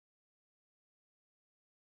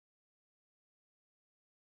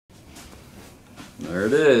There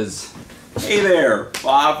it is. Hey there,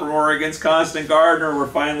 Bob from Oregon's Constant Gardener. We're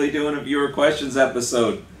finally doing a viewer questions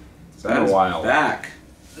episode. It's been a while. Back.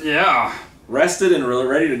 Yeah. Rested and really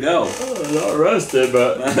ready to go. Not rested,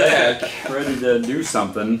 but back. Ready to do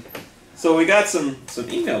something. So we got some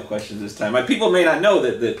email questions this time. People may not know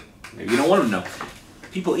that maybe you don't want them to know.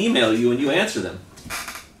 People email you and you answer them.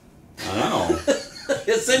 I know.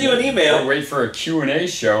 They'll send you an email. They wait for a Q&A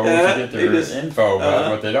show to get their info, but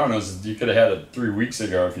what they don't know is you could have had it 3 weeks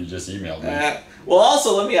ago if you just emailed me. Well,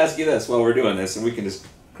 also, let me ask you this while we're doing this, and we can just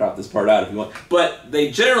crop this part out if you want. But they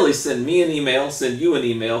generally send me an email, send you an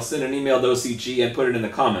email, send an email to OCG, and put it in the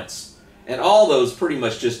comments. And all those pretty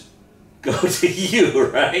much just go to you,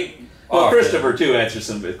 right? Well, Christopher, too, answers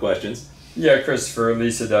some questions. Yeah, Christopher.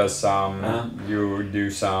 Lisa does some. You do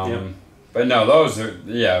some. Yep. But no, those are,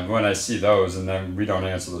 when I see those, and then we don't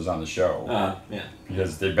answer those on the show. Yeah.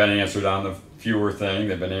 Because they've been answered on the viewer thing,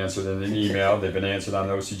 they've been answered in an email, they've been answered on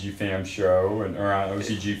the OCGFAM show, or on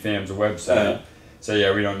OCGFAM's website. So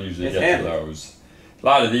yeah, we don't usually get to those. A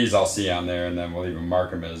lot of these I'll see on there, and then we'll even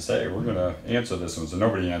mark them as, hey, we're going to answer this one, so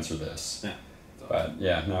nobody answer this. Yeah. But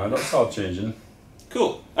yeah, no, it's all changing.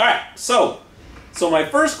 Cool. All right, so my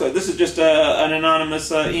first question, this is just an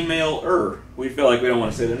anonymous emailer. We feel like we don't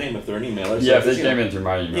want to say their name if they're an emailer. Yeah, if they came in through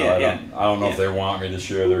my email, I don't know if they want me to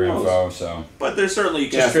share their info. So, but there's certainly,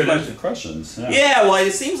 you can ask questions. Yeah, well,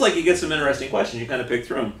 it seems like you get some interesting questions. You kind of pick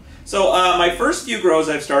through them. So my first few grows,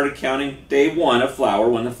 I've started counting day 1 of flower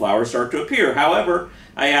when the flowers start to appear. However,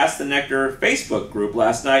 I asked the Nectar Facebook group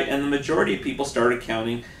last night, and the majority of people started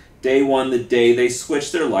counting day 1 the day they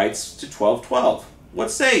switched their lights to 12/12.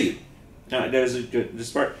 What say you? There's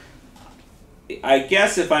this part. I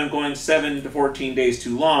guess if I'm going 7 to 14 days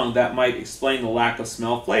too long, that might explain the lack of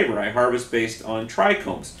smell flavor. I harvest based on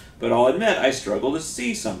trichomes, but I'll admit I struggle to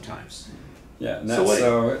see sometimes. Yeah, and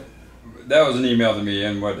so that was an email to me,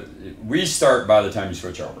 and we start by the time you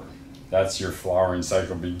switch over. That's your flowering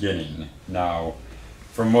cycle beginning. Now,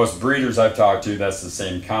 for most breeders I've talked to, that's the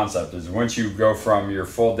same concept. Is once you go from your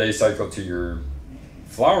full day cycle to your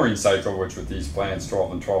flowering cycle, which with these plants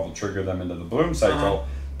 12 and 12 will trigger them into the bloom cycle,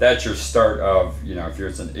 that's your start of, if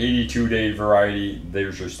it's an 82-day variety,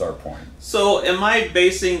 there's your start point. So am I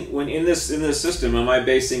basing, when in this system, am I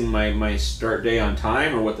basing my start day on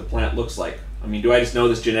time or what the plant looks like? I mean, do I just know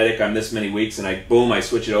this genetic, I'm this many weeks, and I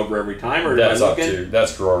switch it over every time? Or that's up to,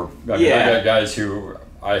 that's grower. I mean, I got guys who,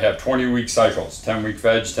 I have 20-week cycles, 10-week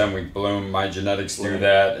veg, 10-week bloom. My genetics do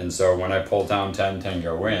that, and so when I pull down 10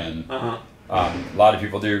 go in. A lot of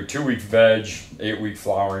people do 2-week veg, 8-week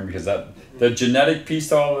flowering, because the genetic piece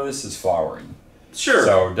to all of this is flowering. Sure.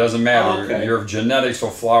 So it doesn't matter. Your genetics will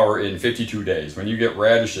flower in 52 days. When you get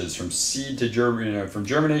radishes from seed to from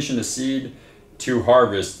germination to seed to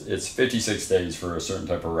harvest, it's 56 days for a certain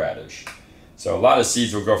type of radish. So a lot of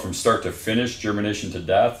seeds will go from start to finish, germination to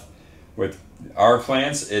death. With our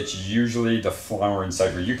plants, it's usually the flowering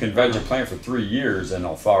cycle. You can veg a plant for 3 years and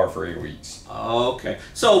it'll flower for 8 weeks. Okay.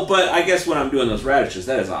 So, but I guess when I'm doing those radishes,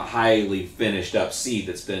 that is a highly finished up seed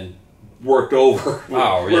that's been worked over.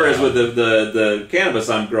 Whereas with the cannabis,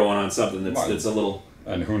 I'm growing on something that's a little...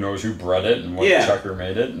 And who knows who bred it and what chucker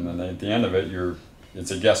made it, and then at the end of it,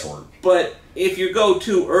 it's a guesswork. But if you go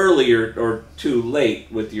too early or too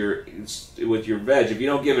late with your veg, if you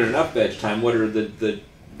don't give it enough veg time, what are the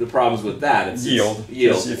problems with that? It's yield.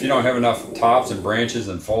 If you don't have enough tops and branches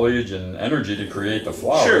and foliage and energy to create the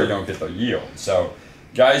flower, you don't get the yield. So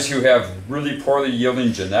guys who have really poorly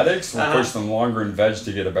yielding genetics will push them longer in veg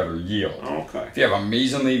to get a better yield. Okay. If you have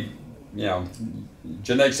amazingly,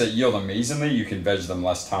 genetics that yield amazingly, you can veg them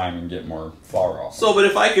less time and get more flower off. So, but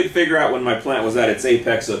if I could figure out when my plant was at its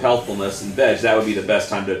apex of healthfulness and veg, that would be the best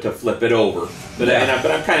time to flip it over. But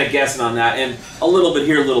but I'm kind of guessing on that, and a little bit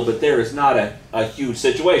here, a little bit there is not a huge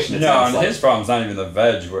situation. No, and his problem's not even the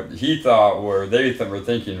veg. What he thought, or they were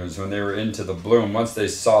thinking, was when they were into the bloom, once they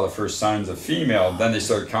saw the first signs of female, then they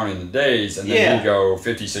started counting the days, and then we go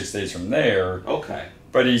 56 days from there. Okay.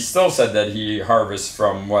 But he still said that he harvests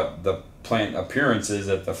from what the plant appearances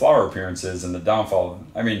at the flower appearances and the downfall.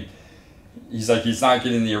 I mean, he's like, he's not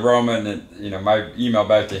getting the aroma, and my email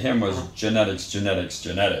back to him was genetics.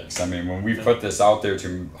 I mean, when we put this out there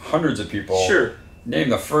to hundreds of people, name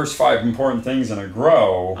the first 5 important things in a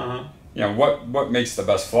grow. What makes the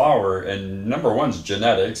best flower, and number 1 is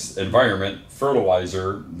genetics, environment,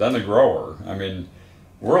 fertilizer, then the grower. I mean,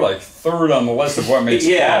 we're like 3rd on the list of what makes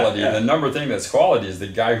quality. The number thing that's quality is the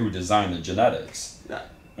guy who designed the genetics.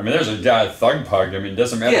 I mean, there's a guy, Thug Pug. I mean, it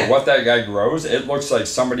doesn't matter what that guy grows. It looks like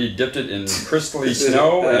somebody dipped it in crystally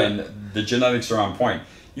snow, and the genetics are on point.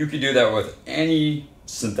 You could do that with any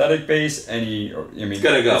synthetic base,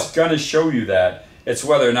 it's going to show you that. It's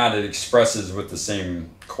whether or not it expresses with the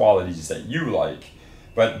same qualities that you like.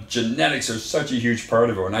 But genetics are such a huge part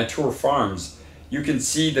of it. When I tour farms, you can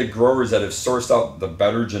see the growers that have sourced out the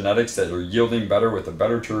better genetics that are yielding better with the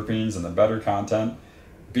better terpenes and the better content,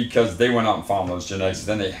 because they went out and found those genetics.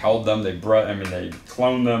 Then they held them, they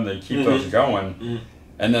cloned them, they keep those going.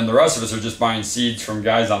 And then the rest of us are just buying seeds from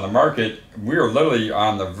guys on the market. We are literally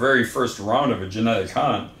on the very first round of a genetic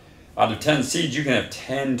hunt. Out of 10 seeds, you can have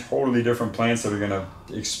 10 totally different plants that are going to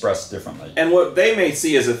express differently. And what they may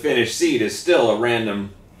see as a finished seed is still a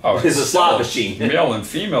random, is a slot machine. Male and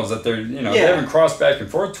females that they're, they haven't crossed back and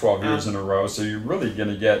forth 12 years in a row, so you're really going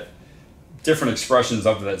to get different expressions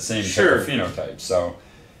of that same type of phenotype. So,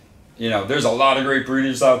 there's a lot of great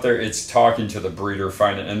breeders out there. It's talking to the breeder,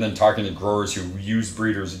 and then talking to growers who use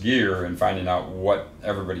breeders' gear and finding out what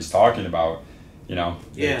everybody's talking about.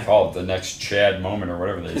 They call it the next Chad moment or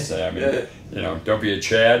whatever they say. I mean, don't be a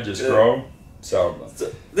Chad, just grow. So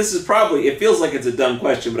this is probably, it feels like it's a dumb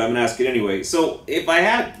question, but I'm going to ask it anyway. So if I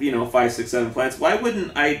had, 5, 6, 7 plants, why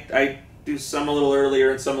wouldn't I do some a little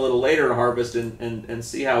earlier and some a little later to harvest and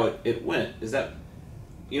see how it went? Is that,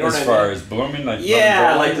 as far as blooming? Like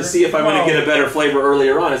like to see if I'm going to get a better flavor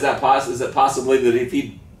earlier on. Is that is it possibly that if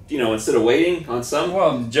he, instead of waiting on some?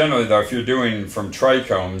 Well, generally though, if you're doing from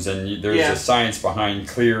trichomes and there's a science behind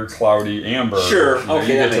clear, cloudy, amber. Sure, you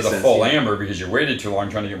get to the full amber because you waited too long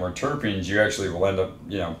trying to get more terpenes, you actually will end up,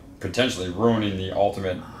 potentially ruining the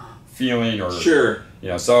ultimate feeling or. Sure.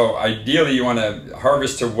 So ideally you want to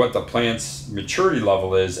harvest to what the plant's maturity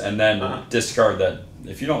level is and then discard that.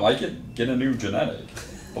 If you don't like it, get a new genetic.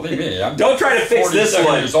 Believe me, don't try to fix this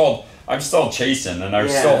one. Years old. I'm still chasing and I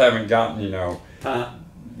still haven't gotten,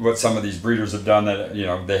 what some of these breeders have done that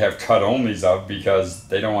they have cut onlys of because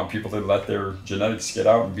they don't want people to let their genetics get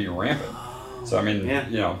out and be rampant. So I mean,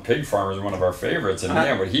 pig farmer is one of our favorites, and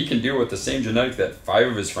man, what he can do with the same genetic that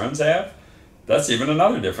 5 of his friends have, that's even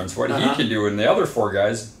another difference. What he can do, and the other 4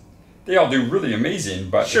 guys, they all do really amazing,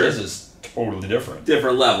 but his is totally different.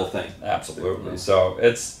 Different level thing. Absolutely. So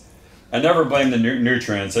I never blame the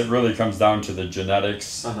nutrients. It really comes down to the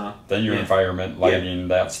genetics, then your environment, lighting,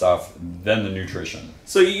 that stuff, then the nutrition.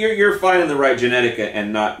 So you're finding the right genetic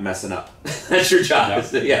and not messing up. That's your job.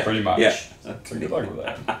 Pretty much. Yeah. So good luck with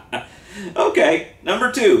that. Okay,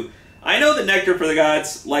 number 2. I know that Nectar for the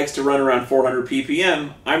Gods likes to run around 400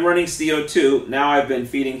 ppm. I'm running CO2. Now I've been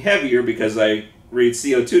feeding heavier because I read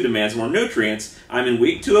CO2 demands more nutrients. I'm in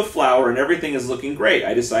week 2 of flower and everything is looking great.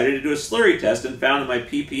 I decided to do a slurry test and found that my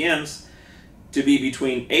ppms to be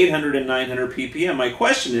between 800 and 900 ppm. My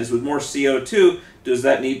question is, with more CO2, does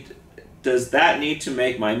that need to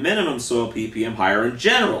make my minimum soil ppm higher in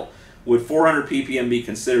general? Would 400 ppm be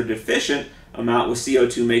considered deficient amount with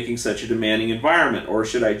CO2 making such a demanding environment, or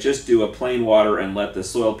should I just do a plain water and let the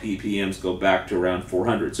soil ppms go back to around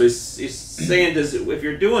 400? So he's saying, if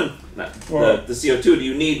you're doing the CO2, do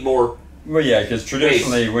you need more? Well, yeah, because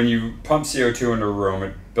traditionally when you pump CO2 into a room,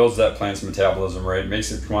 it builds that plant's metabolism rate,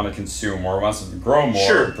 makes it want to consume more, wants it to grow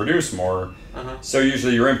more, produce more. So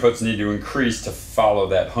usually your inputs need to increase to follow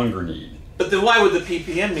that hunger need. But then why would the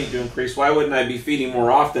ppm need to increase? Why wouldn't I be feeding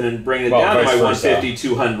more often and bringing it down to my 150,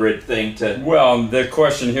 200 thing to... Well, the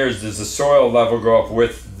question here is, does the soil level go up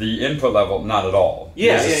with the input level? Not at all.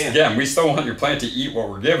 Again, we still want your plant to eat what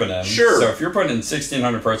we're giving them. So if you're putting in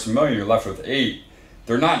 1,600 parts per million, you're left with 8.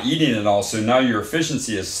 They're not eating it all, so now your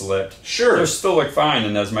efficiency has slipped. They still look fine,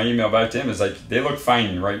 and as my email back to him is like, they look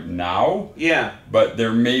fine right now. But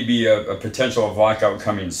there may be a potential of lockout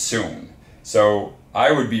coming soon. So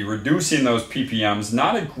I would be reducing those ppms,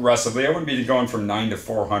 not aggressively. I wouldn't be going from 9 to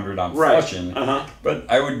 400 on flushing, but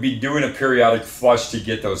I would be doing a periodic flush to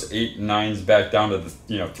get those 8 and 9s back down to the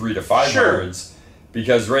 3 to 500s.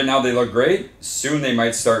 Because right now they look great. Soon they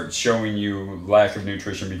might start showing you lack of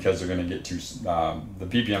nutrition because they're going to get too. The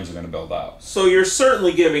ppms are going to build out. So you're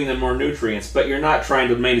certainly giving them more nutrients, but you're not trying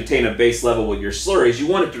to maintain a base level with your slurries. You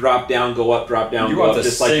want it to drop down, go up, drop down, go up,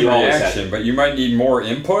 just like you always had. But you might need more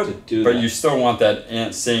input. But you still want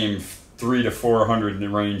that same 3 to 400 in the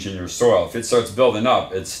range in your soil. If it starts building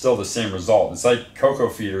up, it's still the same result. It's like cocoa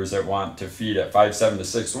feeders that want to feed at 5.7 to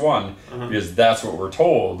 6.1 because that's what we're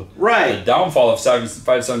told. The downfall of 5.7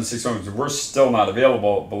 to 6.1 is we're still not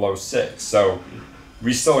available below 6. So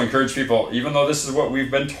we still encourage people, even though this is what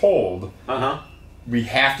we've been told, we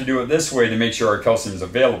have to do it this way to make sure our calcium is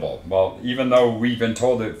available. Well, even though we've been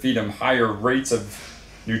told to feed them higher rates of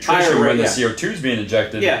nutrition when the CO2 is being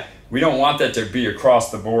injected, we don't want that to be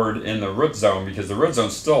across the board in the root zone because the root zone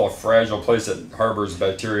is still a fragile place that harbors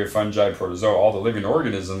bacteria, fungi, protozoa, all the living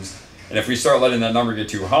organisms. And if we start letting that number get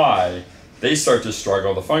too high, they start to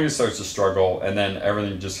struggle, the fungus starts to struggle, and then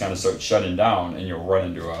everything just kind of starts shutting down, and you'll run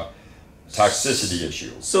into a toxicity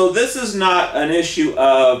issue. So this is not an issue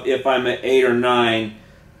of if I'm at 8 or 9,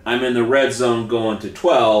 I'm in the red zone going to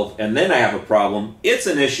 12, and then I have a problem. It's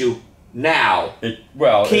an issue now.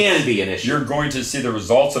 Can be an issue. You're going to see the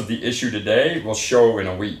results of the issue today will show in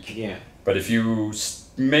a week. Yeah. But if you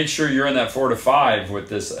make sure you're in that 4 to 5 with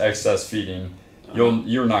this excess feeding,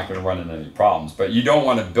 you're not going to run into any problems. But you don't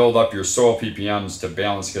want to build up your soil ppms to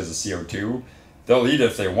balance because of CO2. They'll eat it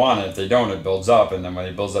if they want it. If they don't, it builds up, and then when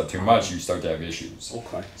it builds up too much, you start to have issues.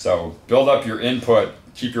 Okay. So build up your input,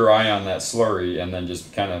 keep your eye on that slurry, and then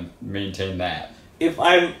just kind of maintain that. If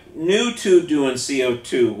I'm new to doing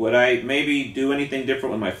CO2, would I maybe do anything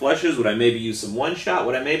different with my flushes? Would I maybe use some one-shot?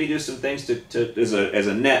 Would I maybe do some things as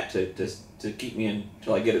a net to keep me in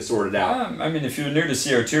until I get it sorted out? I mean, if you're new to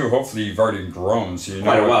CO2, hopefully you've already grown, so you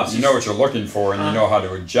Quite know a while. you know what you're looking for, and you know how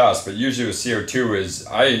to adjust. But usually with CO2 is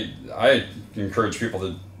I encourage people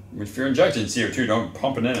to, if you're injecting CO2, don't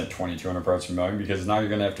pump it in at 2,200 parts per million, because now you're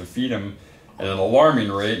going to have to feed them at an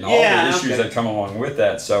alarming rate, and all the issues that come along with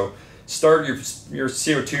that. So start your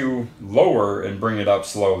CO2 lower and bring it up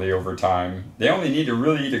slowly over time. They only need to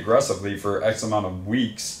really eat aggressively for X amount of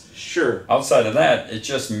weeks. Sure. Outside of that, it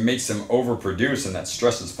just makes them overproduce, and that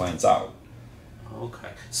stresses plants out. Okay.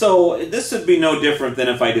 So this would be no different than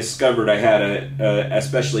if I discovered I had a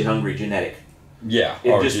especially hungry genetic. Yeah.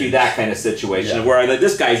 It'd just be that kind of situation where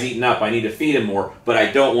this guy's eating up, I need to feed him more, but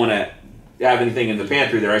I don't want to have anything in the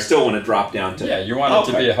pantry there. I still want to drop down to... Yeah, you want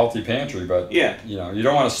it to be a healthy pantry, but you know, you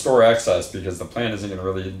don't want to store excess, because the plant isn't going to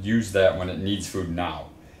really use that when it needs food now.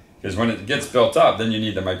 Because when it gets built up, then you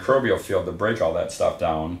need the microbial field to break all that stuff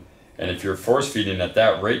down. And if you're force feeding at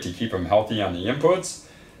that rate to keep them healthy on the inputs,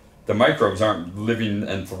 the microbes aren't living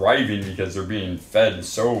and thriving because they're being fed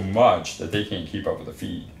so much that they can't keep up with the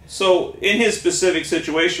feed. So in his specific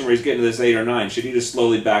situation where he's getting to this 8 or 9, should he just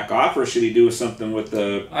slowly back off, or should he do something with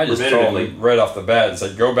the I just told him right off the bat, it's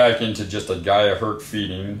like, go back into just a Hygieia Herc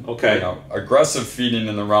feeding. Okay. You know, aggressive feeding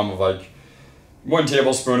in the realm of like 1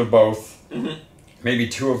 tablespoon of both, maybe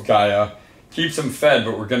 2 of Hygieia. Keeps them fed,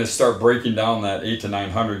 but we're going to start breaking down that 8 to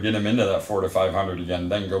 900, get them into that 4 to 500 again,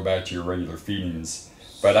 then go back to your regular feedings.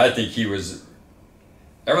 But I think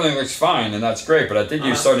everything looks fine, and that's great, but I think he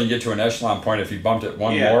was starting to get to an echelon point. If he bumped it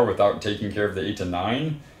one more without taking care of the 8 to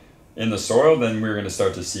 9 in the soil, then we're going to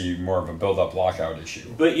start to see more of a build-up lockout issue.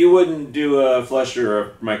 But you wouldn't do a flush or a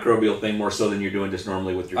microbial thing more so than you're doing just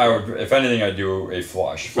normally with your... I would, if anything, I'd do a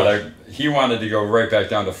flush. But he wanted to go right back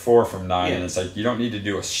down to 4 from 9, and it's like, you don't need to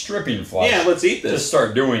do a stripping flush. Yeah, let's eat this. Just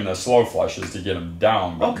start doing the slow flushes to get them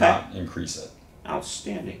down, but not increase it.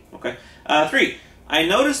 Outstanding. Okay. 3. I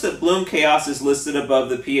noticed that Bloom Khaos is listed above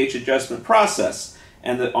the pH adjustment process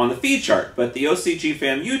and on the feed chart, but the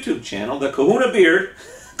OCGFAM YouTube channel, the Kahuna Beard,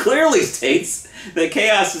 clearly states that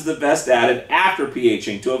Khaos is the best added after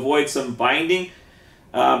pHing to avoid some binding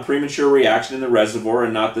premature reaction in the reservoir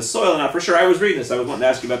and not the soil. Now, for sure, I was reading this. I was wanting to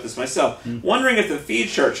ask you about this myself. Wondering if the feed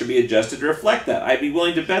chart should be adjusted to reflect that. I'd be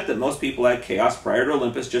willing to bet that most people add Khaos prior to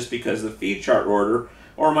Olympus just because of the feed chart order,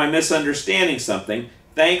 or am I misunderstanding something?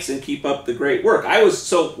 Thanks, and keep up the great work.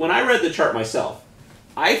 So when I read the chart myself,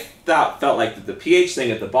 I felt like the pH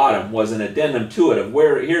thing at the bottom was an addendum to it of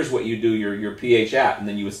here's what you do your pH at, and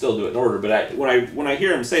then you would still do it in order. But when I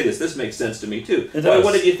hear him say this makes sense to me too.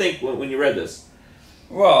 What did you think when you read this?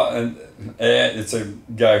 Well, it's a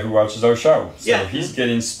guy who watches our show. So he's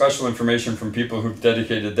getting special information from people who've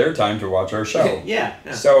dedicated their time to watch our show.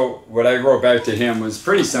 So what I wrote back to him was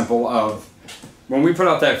pretty simple of, when we put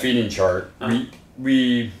out that feeding chart,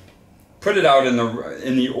 we put it out in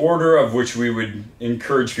the order of which we would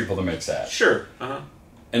encourage people to mix that. Sure.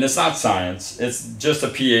 And it's not science. It's just a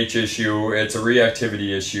pH issue. It's a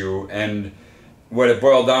reactivity issue. And what it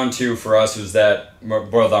boiled down to for us was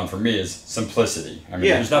what boiled down for me is simplicity. I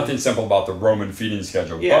mean, there's nothing simple about the Roman feeding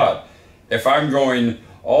schedule. But if I'm going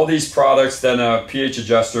all these products, then a pH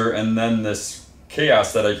adjuster, and then this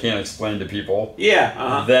chaos that I can't explain to people,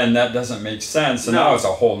 then that doesn't make sense. And now it's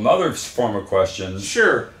a whole nother form of questions.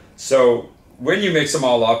 Sure. So when you mix them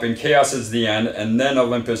all up, and chaos is the end, and then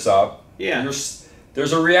Olympus up, there's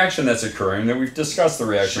a reaction that's occurring. And we've discussed the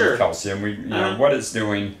reaction with calcium. You know what it's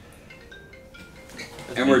doing,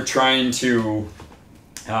 and we're trying to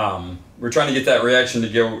get that reaction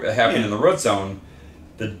to happen in the root zone.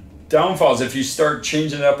 The downfall is if you start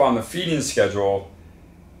changing it up on the feeding schedule,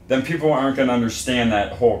 then people aren't going to understand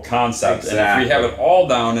that whole concept. And if we have it all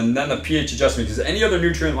down, and then the pH adjustment, because any other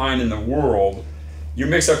nutrient line in the world, you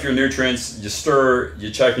mix up your nutrients, you stir, you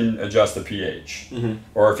check and adjust the pH.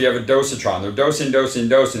 Or if you have a dosatron, they're dosing,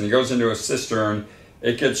 it goes into a cistern,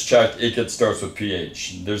 it gets checked, it gets dosed with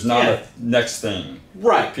pH. There's not a next thing.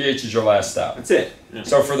 Right. pH is your last step. That's it. Yeah.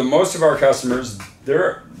 So for the most of our customers,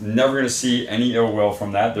 they're never going to see any ill will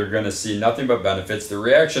from that. They're going to see nothing but benefits. The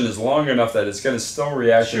reaction is long enough that it's going to still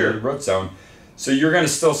react to the root zone. So you're going to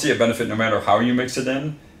still see a benefit no matter how you mix it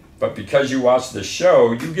in. But because you watch the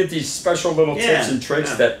show, you get these special little tips and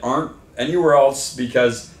tricks that aren't anywhere else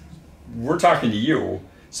because we're talking to you.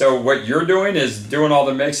 So what you're doing is doing all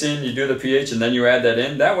the mixing, you do the pH, and then you add that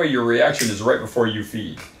in. That way your reaction is right before you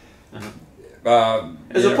feed.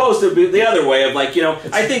 As opposed to the other way of like,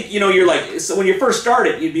 I think, you're like, so when you first start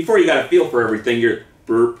it, before you got a feel for everything, you're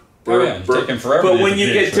burp, burp, burp. Taking forever. But when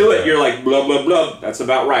you get to it, you're like, blah, blah, blah. That's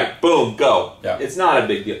about right. Boom, go. Yeah. It's not a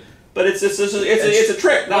big deal. But it's a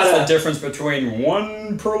trick, not What's the difference between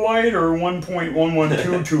 1 per light or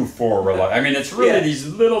 1.11224 per light? I mean, it's really these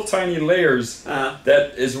little tiny layers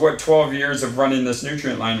that is what 12 years of running this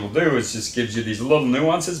nutrient line will do. It just gives you these little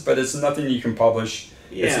nuances, but it's nothing you can publish.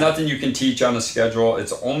 Yeah. It's nothing you can teach on a schedule.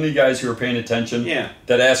 It's only guys who are paying attention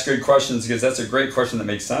that ask good questions because that's a great question that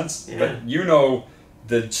makes sense. Yeah. But you know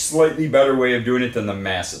the slightly better way of doing it than the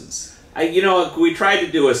masses. We tried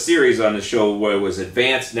to do a series on the show where it was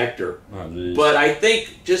Advanced Nectar. Oh, but I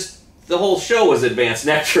think just the whole show was Advanced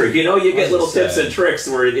Nectar. You get little tips and tricks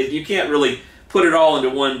where you can't really put it all into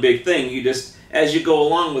one big thing. You just, as you go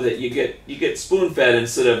along with it, you get spoon-fed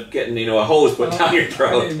instead of getting a hose put down your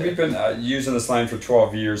throat. I mean, we've been using this line for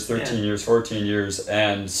 12 years, 13 years, 14 years,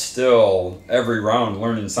 and still every round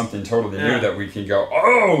learning something totally new that we can go,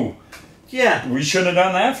 oh! Yeah. We shouldn't have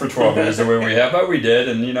done that for 12 years the way we have, but we did,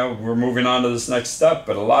 and we're moving on to this next step.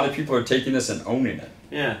 But a lot of people are taking this and owning it.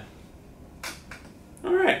 Yeah.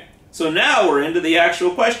 All right. So now we're into the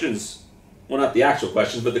actual questions. Well, not the actual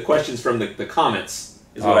questions, but the questions from the comments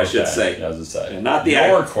is what I should say. Yeah, I was going to say. And not the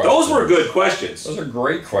questions. Those were good questions. Those are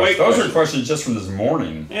great questions. Those are questions just from this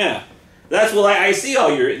morning. Yeah. That's I see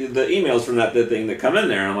all the emails from that thing that come in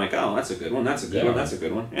there, and I'm like, oh, that's a good one. That's a good one. That's a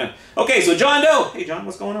good one. Yeah. Okay, so John Doe. Hey, John,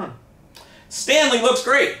 what's going on? Stanley looks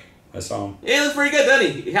great. I saw him. Yeah, he looks pretty good,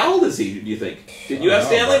 doesn't he? How old is he, do you think? Did you have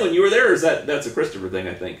Stanley when you were there, or is that's a Christopher thing,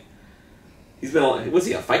 I think? He's been, was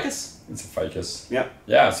he a ficus? It's a ficus. Yep.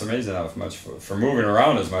 Yeah, it's amazing how much, for moving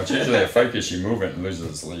around as much. Usually a ficus, you move it and loses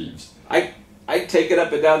its leaves. I take it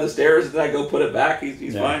up and down the stairs, and then I go put it back.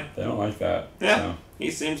 He's fine. They don't like that. Yeah, so.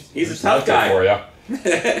 He's a tough guy. For you.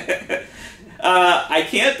 I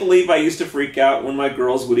can't believe I used to freak out when my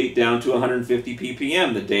girls would eat down to 150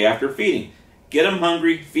 ppm the day after feeding. Get them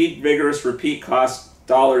hungry, feed vigorous, repeat costs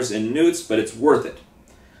dollars in newts, but it's worth it.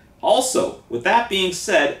 Also, with that being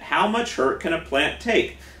said, how much hurt can a plant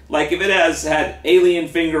take? Like if it has had alien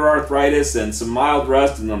finger arthritis and some mild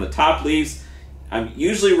rust and on the top leaves, I'm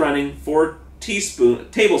usually running 4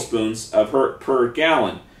 tablespoons of hurt per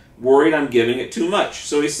gallon. Worried I'm giving it too much.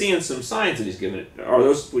 So he's seeing some signs that he's giving it.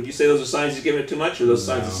 Would you say those are signs he's giving it too much, or those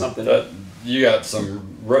signs of something? You got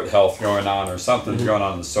some root health going on, or something's going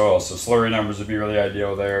on in the soil. So slurry numbers would be really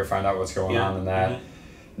ideal there. Find out what's going on in that.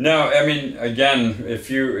 No, I mean, again, if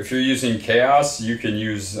you're using Khaos, you can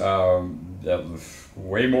use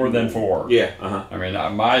way more than 4. Yeah. I mean,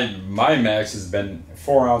 my max has been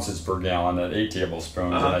 4 ounces per gallon at 8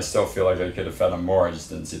 tablespoons, and I still feel like I could have fed them more. I just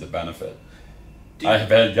didn't see the benefit. I have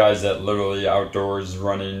had guys that literally outdoors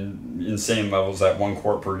running insane levels at 1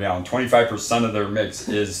 quart per gallon. 25% of their mix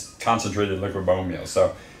is concentrated liquid bone meal.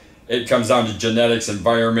 So it comes down to genetics,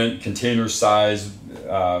 environment, container size,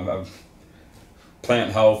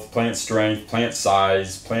 plant health, plant strength, plant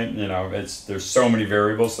size, there's so many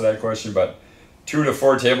variables to that question, but 2 to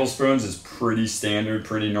 4 tablespoons is pretty standard,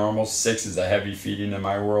 pretty normal. 6 is a heavy feeding in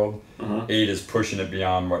my world. 8 is pushing it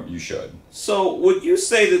beyond what you should. So would you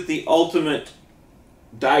say that the ultimate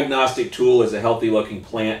diagnostic tool is a healthy looking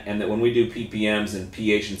plant, and that when we do ppms and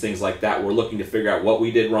pH and things like that, we're looking to figure out what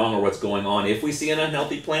we did wrong or what's going on if we see an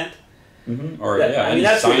unhealthy plant? Or any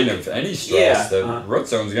sign of any stress, the root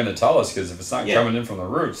zone is going to tell us, because if it's not coming in from the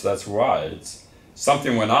roots, that's why. It's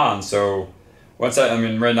something went on. So right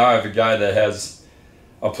now I have a guy that has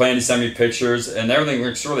a plant. He sent me pictures and everything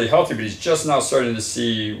looks really healthy, but he's just now starting to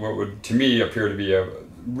see what would to me appear to be a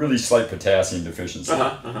really slight potassium deficiency.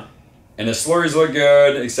 And the slurries look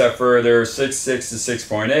good, except for they're 6.6 to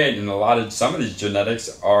 6.8, and some of these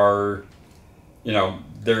genetics are,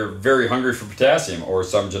 they're very hungry for potassium, or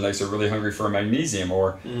some genetics are really hungry for magnesium,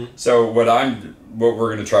 or so what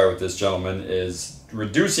we're going to try with this gentleman is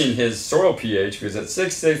reducing his soil pH, because at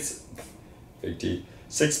 6.6, big T,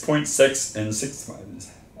 6.6 and 6,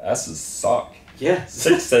 S's suck. Yeah.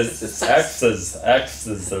 6 says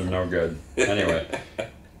X's are no good. Anyway.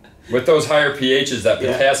 with those higher pHs, that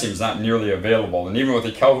potassium is not nearly available. And even with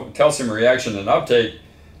the calcium reaction and uptake,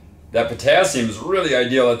 that potassium is really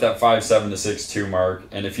ideal at that 5.7 to 6.2 mark.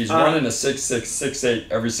 And if he's running a 6.6,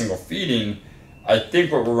 6.8 every single feeding, I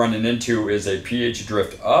think what we're running into is a pH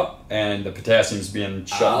drift up and the potassium's being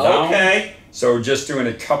shut down. Okay. So just doing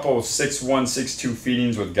a couple 6.1, 6.2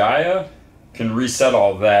 feedings with Hygieia can reset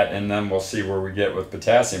all that, and then we'll see where we get with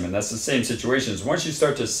potassium. And that's the same situation. Once you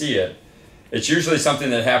start to see it, it's usually something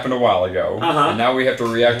that happened a while ago, and now we have to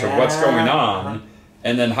react to what's going on,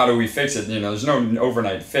 and then how do we fix it? You know, there's no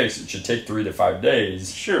overnight fix. It should take 3 to 5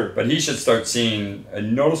 days. Sure. But he should start seeing a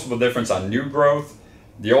noticeable difference on new growth.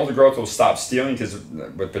 The older growth will stop stealing because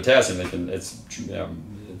with potassium, it's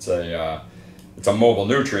a mobile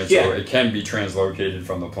nutrient, so it can be translocated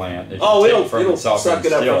from the plant. It'll suck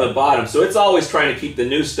it up from the bottom. So it's always trying to keep the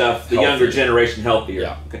new stuff, the younger generation, healthier.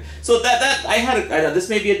 Yeah. Okay. So this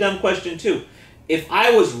may be a dumb question too. If I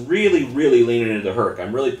was really, really leaning into the Herc,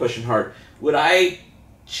 I'm really pushing hard, would I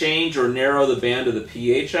change or narrow the band of the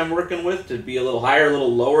pH I'm working with to be a little higher, a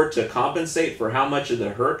little lower to compensate for how much of the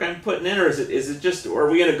Herc I'm putting in, or is it just, or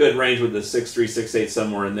are we in a good range with the 6.3, 6.8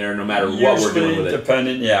 somewhere in there, no matter what we're doing with it?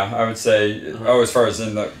 Depending, I would say. As far as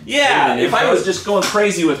in the if I was just going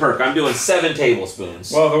crazy with Herc, I'm doing 7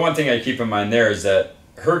 tablespoons. Well, the one thing I keep in mind there is that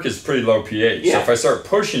Herc is pretty low pH. So if I start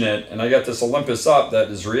pushing it and I got this Olympus up that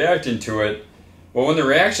is reacting to it, well, when the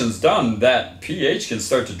reaction's done, that pH can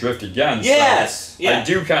start to drift again. Yes. So I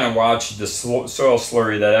do kind of watch the soil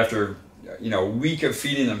slurry that after a week of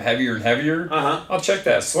feeding them heavier and heavier, I'll check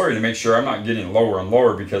that slurry to make sure I'm not getting lower and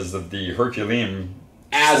lower because of the Herculean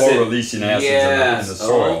slow-releasing acids in the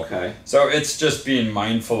soil. So it's just being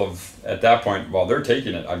mindful of, at that point, while they're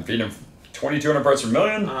taking it, I'm feeding them 2,200 parts per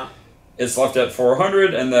million. It's left at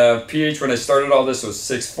 400, and the pH when I started all this was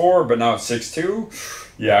 6.4, but now it's 6.2.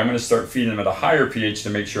 Yeah, I'm going to start feeding them at a higher pH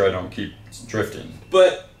to make sure I don't keep drifting.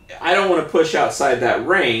 But I don't want to push outside that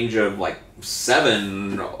range of like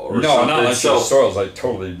 7 or something. No, not unless your soil's like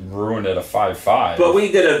totally ruined at a 5.5. But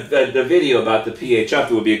we did a video about the pH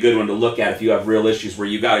up. It would be a good one to look at if you have real issues where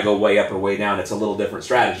you got to go way up or way down. It's a little different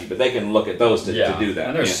strategy, but they can look at those to do that.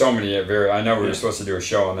 And there's so many. I know we were supposed to do a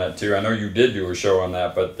show on that too. I know you did do a show on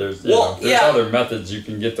that, but there's other methods you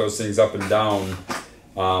can get those things up and down.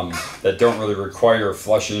 That don't really require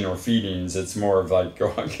flushing or feedings. It's more of like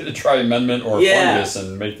go and get a dry amendment or fungus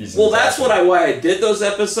and make these. Well, that's why I did those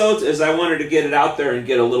episodes, is I wanted to get it out there and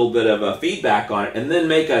get a little bit of a feedback on it, and then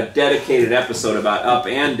make a dedicated episode about up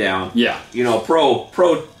and down. Yeah. Pro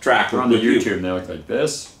track on the YouTube. They look like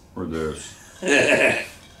this or this.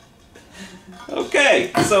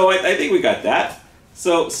 Okay, so I think we got that.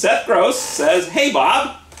 So Seth Gross says, "Hey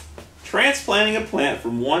Bob. Transplanting a plant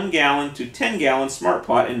from 1 gallon to 10-gallon smart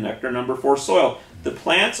pot in Nectar No. 4 soil. The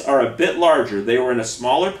plants are a bit larger. They were in a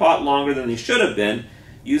smaller pot longer than they should have been.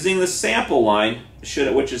 Using the sample line,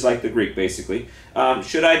 which is like the Greek basically,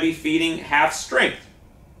 should I be feeding half strength?"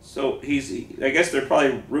 So I guess they're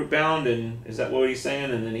probably root bound, and is that what he's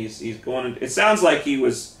saying? And then he's going. It sounds like he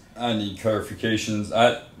was. I need clarifications.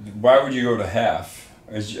 Why would you go to half?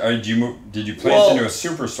 Did you plant into a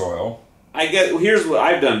super soil? Here's what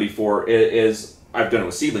I've done before is I've done it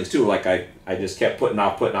with seedlings too. Like I just kept putting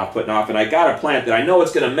off, and I got a plant that I know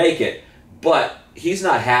it's going to make it, but he's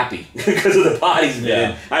not happy because of the pot he's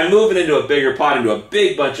in. I'm moving into a bigger pot, into a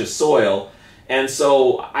big bunch of soil, and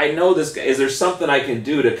so I know this guy. Is there something I can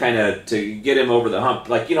do to get him over the hump?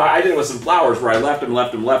 Like I did it with some flowers where I left him,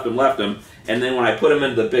 and then when I put them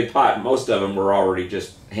into the big pot, most of them were already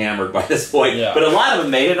just hammered by this point. Yeah. But a lot of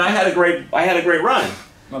them made it, and I had a great run.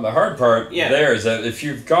 Well, the hard part there is that if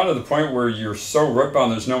you've gone to the point where you're so root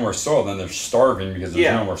bound there's no more soil, then they're starving because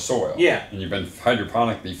there's no more soil. Yeah. And you've been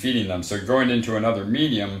hydroponically feeding them. So going into another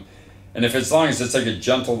medium, and if as long as it's like a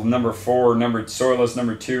gentle number 4, soilless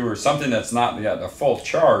number 2, or something that's not got a full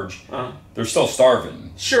charge, they're still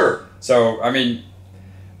starving. Sure. So, I mean,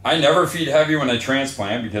 I never feed heavy when I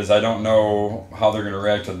transplant because I don't know how they're going to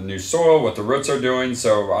react to the new soil, what the roots are doing.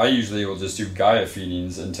 So I usually will just do Hygieia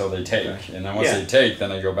feedings until they take. Okay. And then once they take,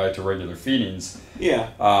 then I go back to regular feedings. Yeah.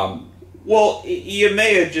 Well, you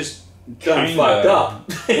may have just done fucked up.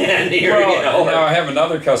 And now I have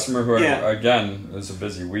another customer who, again, it was a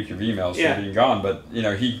busy week of emails from being gone, but,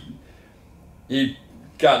 he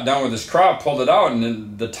got done with his crop, pulled it out, and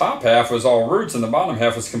then the top half was all roots and the bottom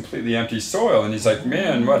half was completely empty soil. And he's like,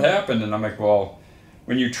 "Man, what happened?" And I'm like, "Well,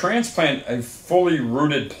 when you transplant a fully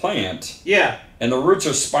rooted plant, yeah, and the roots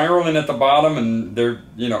are spiraling at the bottom, and they're,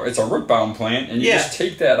 you know, it's a root bound plant, and you just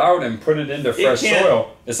take that out and put it into fresh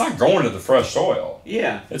soil. It's not going to the fresh soil.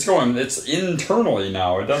 Yeah, it's internally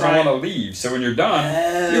now. It doesn't want to leave. So when you're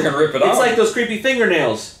done, you can rip it out. It's like those creepy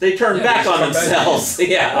fingernails. They turn back on themselves.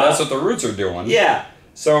 Yeah, well, that's what the roots are doing. Yeah.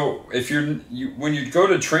 So if when you go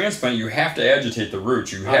to transplant, you have to agitate the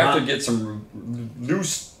roots. You have to get some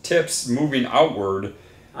loose tips moving outward,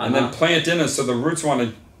 and then plant in it so the roots want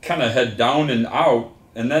to kind of head down and out,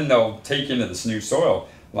 and then they'll take into this new soil.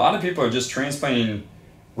 A lot of people are just transplanting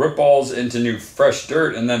root balls into new fresh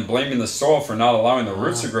dirt and then blaming the soil for not allowing the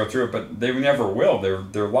roots to grow through it, but they never will.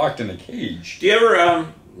 They're locked in a cage. Do you ever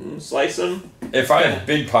slice them? If I have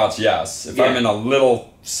big pots, yes. If I'm in a little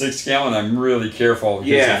 6-gallon, I'm really careful,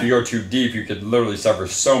 because if you go too deep, you could literally suffer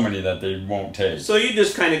so many that they won't take. So you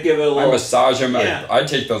just kind of give it a little... I massage them. I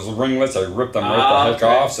take those ringlets, I rip them right the heck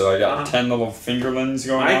off, so I got 10 little fingerlings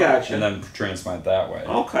going on, and then transplant that way.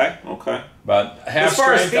 Okay, okay. But half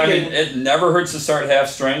strength, I mean, it never hurts to start half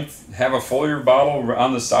strength. Have a foliar bottle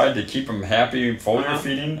on the side to keep them happy foliar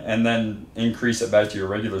feeding, and then increase it back to your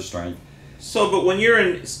regular strength. So, but when you're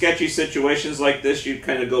in sketchy situations like this, you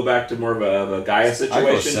kind of go back to more of a Hygieia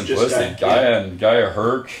situation. I go simplistic, Hygieia and Hygieia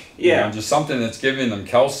Herc. Yeah, you know, just something that's giving them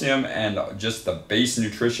calcium and just the base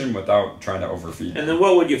nutrition without trying to overfeed. And then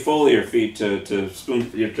what would you foliar feed to spoon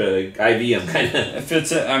to IV them kind of? If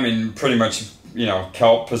it's, I mean, pretty much, you know,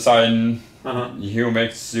 kelp, Poseidon,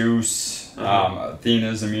 humic, Zeus,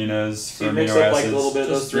 Athenas, aminas, so you mix up like a little bit of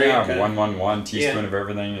those three. Yeah, 1 teaspoon of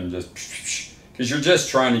everything, and just because you're just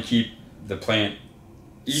trying to keep the plant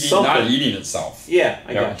not eating itself. Yeah,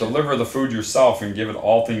 I got you. Deliver the food yourself and give it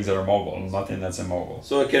all things that are mobile and nothing that's immobile.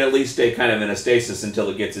 So it can at least stay kind of in a stasis until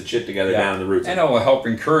it gets its shit together down in the roots. And it will help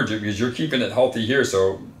encourage it, because you're keeping it healthy here,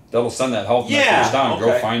 so that'll send that health message down.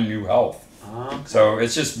 Go find new health. So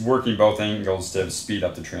it's just working both angles to speed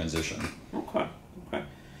up the transition. Okay, okay.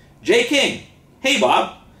 Jay King, hey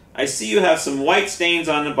Bob, I see you have some white stains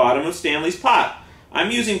on the bottom of Stanley's pot. I'm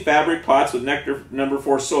using fabric pots with Nectar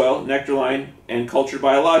 #4 soil, Nectarline, and cultured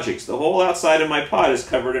biologics. The whole outside of my pot is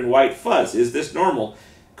covered in white fuzz. Is this normal?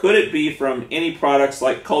 Could it be from any products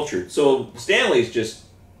like cultured? So Stanley's she's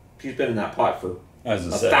been in that pot for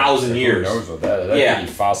 1,000 years. Who knows what that is? That could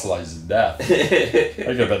be fossilized to death. That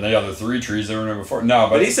could have been the other 3 trees that were in there before. No,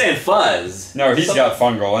 but he's saying fuzz. No, he's got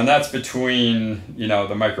fungal, and that's between, you know,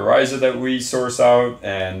 the mycorrhiza that we source out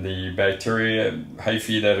and the bacteria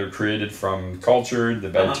hyphae that are created from cultured, the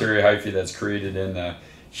bacteria hyphae that's created in the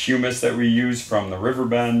humus that we use from the river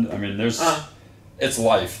bend. I mean, there's... It's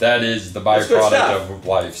life. That is the byproduct of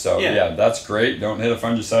life. So, yeah, that's great. Don't hit a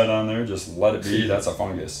fungicide on there. Just let it be. That's a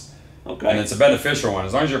fungus. Okay. And it's a beneficial one.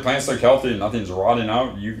 As long as your plants look healthy and nothing's rotting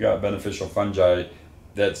out, you've got beneficial fungi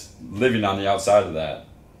that's living on the outside of that.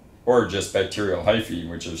 Or just bacterial hyphae,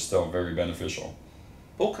 which are still very beneficial.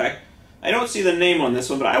 Okay. I don't see the name on this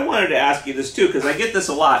one, but I wanted to ask you this too, because I get this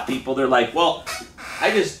a lot. People, they're like, well, I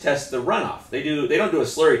just test the runoff. They don't do a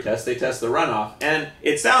slurry test, they test the runoff. And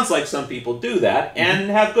it sounds like some people do that and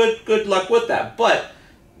have good luck with that. But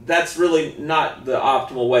that's really not the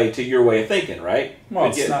optimal way to your way of thinking, right? Well,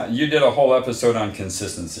 it's not. You did a whole episode on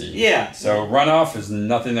consistency. Yeah. So runoff is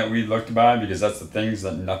nothing that we looked by, because that's the things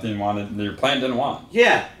that your plant didn't want.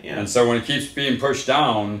 Yeah. Yeah. And so when it keeps being pushed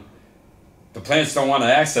down, the plants don't want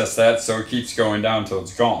to access that, so it keeps going down until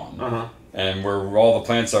it's gone. And where all the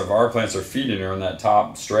plants of our plants are feeding are in that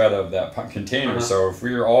top strata of that container. So if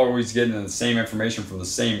we're always getting the same information from the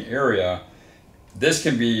same area, this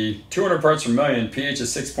can be 200 parts per million, pH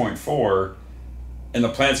is 6.4, and the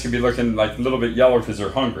plants can be looking like a little bit yellow because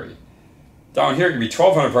they're hungry. Down here it can be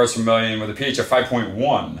 1,200 parts per million with a pH of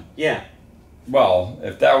 5.1. Yeah. Well,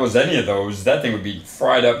 if that was any of those, that thing would be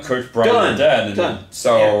fried up, cooked, brown, and dead. And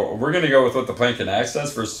so we're going to go with what the plant can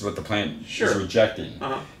access versus what the plant is rejecting.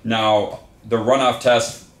 Now, the runoff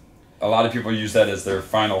test, a lot of people use that as their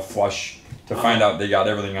final flush to find out they got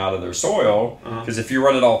everything out of their soil. Because if you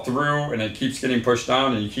run it all through and it keeps getting pushed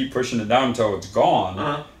down and you keep pushing it down until it's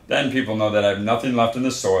gone, then people know that I have nothing left in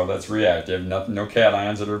the soil that's reactive, no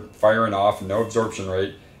cations that are firing off, no absorption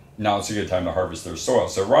rate. Now it's a good time to harvest their soil.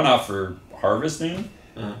 So runoff for harvesting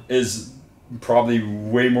is probably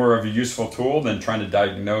way more of a useful tool than trying to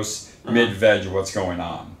diagnose mid-veg what's going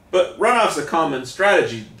on. But runoff's a common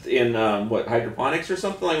strategy in hydroponics or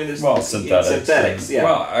something. I mean, synthetics.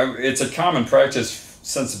 Well, it's a common practice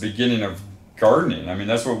since the beginning of gardening. I mean,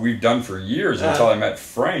 that's what we've done for years until I met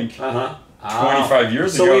Frank 25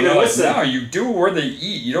 years ago. Even with no, you do it where they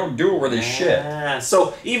eat. You don't do it where they shit.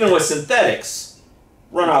 So even with synthetics,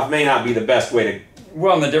 runoff may not be the best way to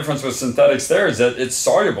Well, and the difference with synthetics there is that it's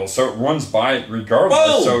soluble, so it runs by it regardless.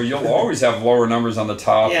 Whoa! So you'll always have lower numbers on the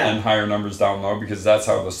top Yeah. and higher numbers down low because that's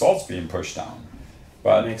how the salt's being pushed down.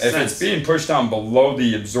 But if sense. it's being pushed down below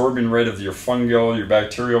the absorbing rate of your fungal, your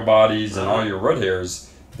bacterial bodies, and all your root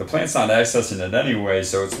hairs, the plant's not accessing it anyway,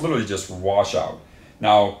 so it's literally just washout.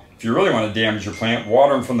 Now, if you really want to damage your plant,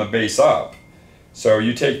 water them from the base up. So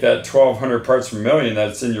you take that 1,200 parts per million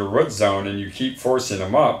that's in your root zone and you keep forcing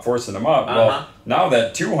them up. Well, now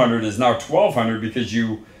that 200 is now 1,200 because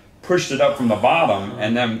you pushed it up from the bottom,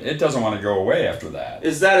 and then it doesn't want to go away after that.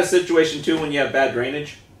 Is that a situation too when you have bad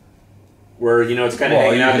drainage? Where, you know, it's kind of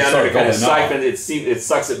hanging out down there, it kind of siphons, it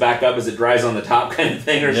sucks it back up as it dries on the top kind of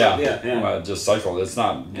thing or something? Yeah. Well, just cycle. It's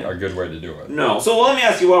not a good way to do it. No. So let me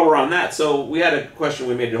ask you while we're on that. So we had a question,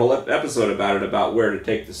 we made a whole episode about it, about where to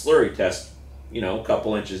take the slurry test, you know, a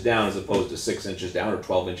couple inches down as opposed to 6 inches down or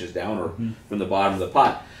 12 inches down or from the bottom of the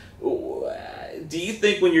pot. Do you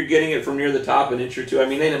think when you're getting it from near the top, an inch or two, I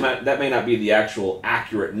mean, that may not be the actual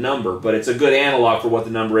accurate number, but it's a good analog for what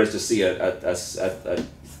the number is to see a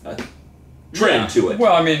trend to it?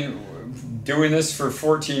 Well, I mean, doing this for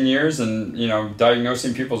 14 years and, you know,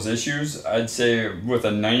 diagnosing people's issues, I'd say with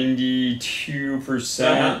a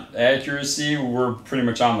 92% accuracy, we're pretty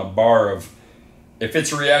much on the bar of, if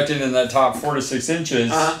it's reacting in that top 4 to 6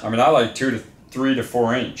 inches, I mean, I like 2 to 3 to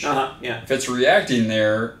 4 inch. Yeah. If it's reacting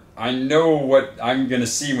there, I know what I'm going to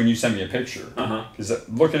see when you send me a picture. Because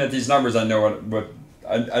looking at these numbers, I know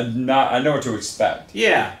I know what to expect.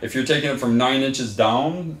 Yeah. If you're taking it from 9 inches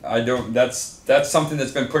down, that's something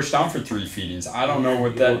that's been pushed down for 3 feedings. I don't know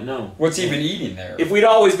what's even eating there. If we'd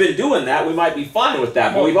always been doing that, we might be fine with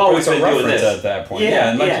that, but we've always been doing this at that point.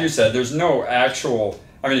 Yeah, and like you said, there's no actual.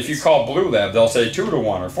 I mean, if you call Blue Lab, they'll say 2 to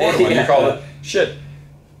 1 or 4 to 1. You call it shit.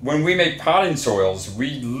 When we make potting soils,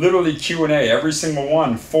 we literally Q&A every single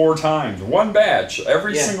one 4 times. One batch.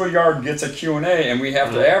 Every single yard gets a Q&A, and we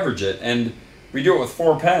have to average it. And we do it with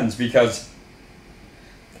 4 pens because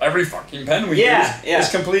every fucking pen we use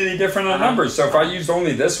is completely different on numbers. So if I used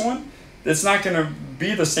only this one, it's not going to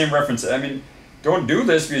be the same reference. I mean, don't do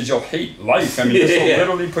this because you'll hate life. I mean, this will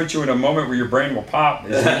literally put you in a moment where your brain will pop.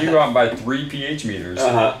 Is when you go out and buy 3 pH meters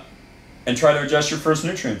and try to adjust your first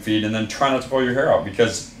nutrient feed and then try not to pull your hair out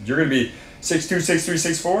because you're going to be 6'2", 6'3",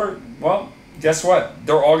 6'4". Well, guess what?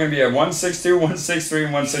 They're all going to be at 162, 163,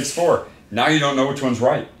 and 164. Now you don't know which one's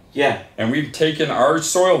right. Yeah. And we've taken our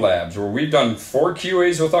soil labs where we've done 4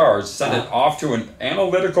 QAs with ours, sent it off to an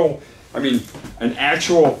analytical, an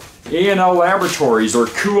actual A&L laboratories or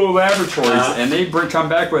CUO laboratories, and they come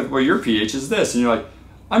back with, well, your pH is this. And you're like,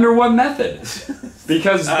 under what method?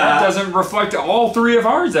 Because that doesn't reflect all 3 of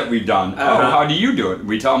ours that we've done. Oh, how do you do it?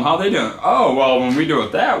 We tell them how they do it. Oh, well, when we do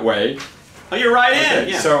it that way. Oh, you're right in.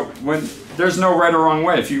 Yeah. So when there's no right or wrong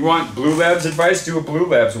way. If you want Blue Lab's advice, do it Blue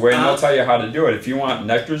Lab's way, and they'll tell you how to do it. If you want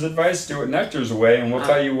Nectar's advice, do it Nectar's way, and we'll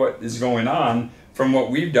tell you what is going on from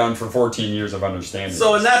what we've done for 14 years of understanding.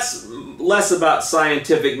 So, and that's less about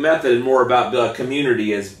scientific method and more about the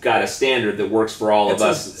community has got a standard that works for all of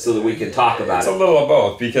us so that we can talk about it. It's a little of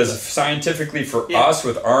both, because scientifically for us,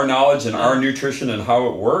 with our knowledge and our nutrition and how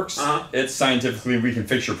it works, it's scientifically we can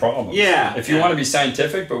fix your problems. Yeah. If you want to be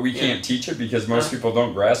scientific, but we can't teach it because most people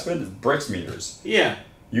don't grasp it, it's bricks meters. Yeah.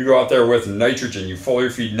 You go out there with nitrogen, you foliar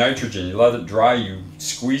feed nitrogen, you let it dry, you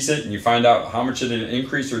squeeze it, and you find out how much it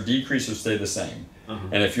increase or decrease or stay the same.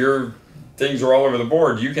 And if your things are all over the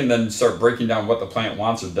board, you can then start breaking down what the plant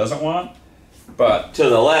wants or doesn't want. But to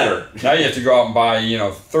the letter. Now you have to go out and buy,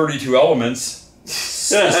 32 elements,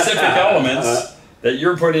 specific elements that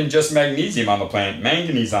you're putting just magnesium on the plant,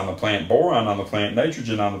 manganese on the plant, boron on the plant,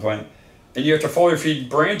 nitrogen on the plant. And you have to foliar feed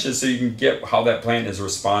branches so you can get how that plant is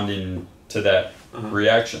responding to that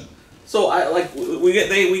reaction. So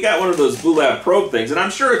we got one of those Blue Lab probe things, and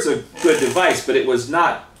I'm sure it's a good device, but it was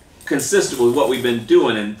not consistent with what we've been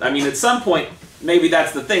doing. And I mean, at some point, maybe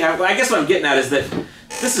that's the thing. I guess what I'm getting at is that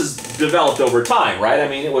this is developed over time, right? I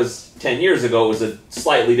mean, it was 10 years ago, it was a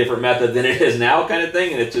slightly different method than it is now, kind of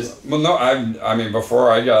thing, and it just... Well, no, I mean,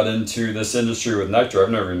 before I got into this industry with Nectar,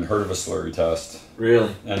 I've never even heard of a slurry test.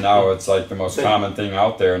 Really? And now it's like the most common thing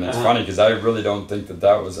out there, and it's funny because I really don't think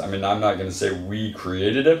that was... I mean, I'm not going to say we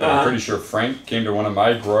created it, but I'm pretty sure Frank came to one of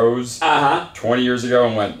my grows 20 years ago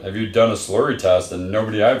and went, have you done a slurry test? And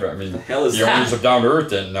nobody the owners of Down to Earth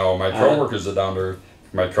didn't know. My coworkers at Down to Earth,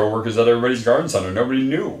 my coworkers at everybody's garden center, nobody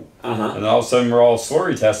knew. And all of a sudden we're all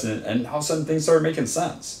slurry testing it, and all of a sudden things started making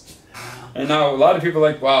sense. And now a lot of people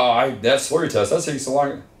are like, well, that slurry test, that takes so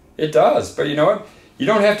long. It does, but you know what? You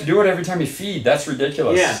don't have to do it every time you feed. That's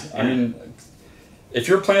ridiculous. I mean, if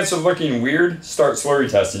your plants are looking weird, start slurry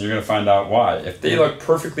testing. You're going to find out why. If they look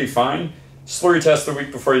perfectly fine, slurry test the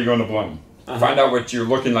week before you go into bloom. Find out what you're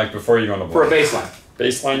looking like before you go into bloom. For a baseline.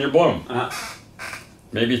 Baseline your bloom.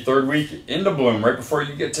 Maybe third week into bloom, right before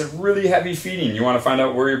you get to really heavy feeding. You want to find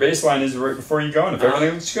out where your baseline is right before you go. And if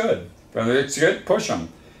everything looks good, push them.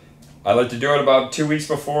 I like to do it about 2 weeks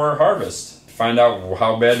before harvest. Find out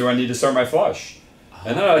how bad do I need to start my flush.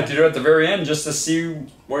 And then I like to do it at the very end just to see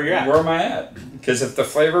where you're at. Where am I at? Because if the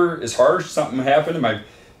flavor is harsh, something happened, and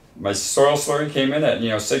my soil slurry came in at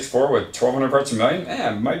 6.4 with 1,200 parts per million.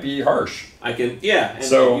 It might be harsh. I can And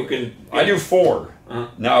so you can. I do 4.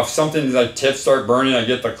 Now if something like tips start burning, I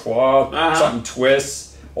get the claw, something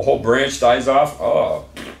twists, a whole branch dies off. Oh,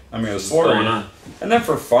 I'm gonna slurry. And then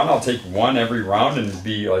for fun, I'll take 1 every round and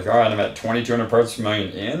be like, all right, I'm at 2,200 parts per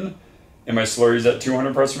million in. And my slurry's at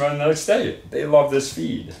 200 parts per million the next day. They love this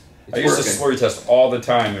feed. I used to slurry test all the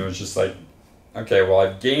time. It was just like, okay, well,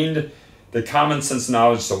 I've gained the common sense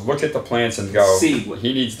knowledge to look at the plants and go,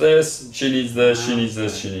 he needs this, she needs this, she needs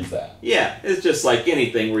this, she needs that. Yeah, it's just like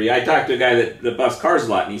anything where I talked to a guy that busts cars a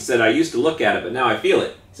lot, and he said, I used to look at it, but now I feel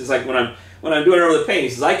it. It's just like when I'm doing it over the paint, he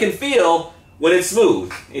says, I can feel when it's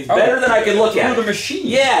smooth. It's better than I can look at. Through the machine.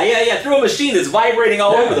 Yeah. Through a machine that's vibrating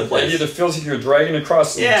all over the place. It either feels like you're dragging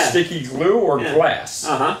across sticky glue or glass.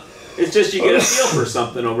 It's just you get a feel for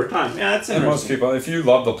something over time. Yeah, that's interesting. And most people, if you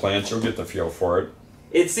love the plants, you'll get the feel for it.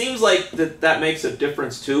 It seems like that makes a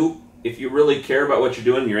difference too. If you really care about what you're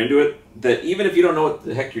doing and you're into it, that even if you don't know what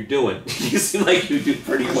the heck you're doing, you seem like you do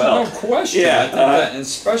pretty well. No question. Yeah, I think that, and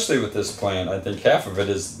especially with this plant, I think half of it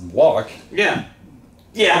is luck. Yeah.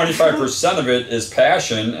 25% of it is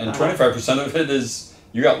passion, and 25% of it is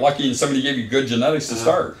you got lucky and somebody gave you good genetics to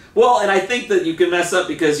start. Well, and I think that you can mess up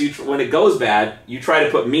because when it goes bad, you try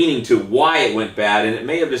to put meaning to why it went bad, and it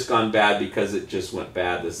may have just gone bad because it just went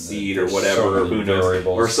bad, the seed or whatever, or who knows,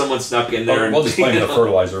 or someone snuck in there. We'll just blame the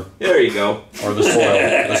fertilizer. There you go. Or the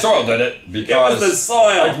soil. The soil did it because it was the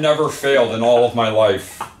soil. I've never failed in all of my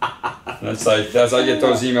life. And it's like, as I get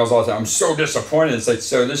those emails all the time, I'm so disappointed. It's like,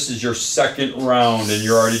 so this is your second round and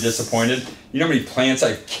you're already disappointed? You know how many plants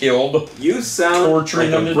I've killed? You sound like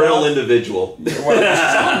a brittle individual. Well, you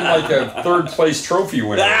sound like a third place trophy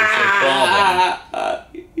winner.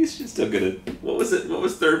 You should still get it. What was it? What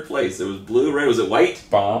was third place? It was blue, red. Was it white?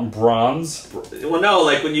 Bronze. Well, no.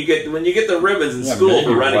 Like when you get the ribbons in school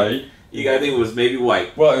for running. White. I think it was maybe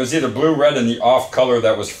white. Well, it was either blue, red, and the off color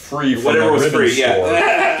that was free from the ribbon store.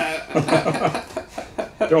 Yeah.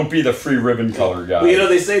 Don't be the free ribbon color guy. Well,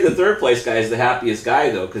 they say the third place guy is the happiest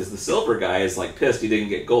guy though, because the silver guy is like pissed he didn't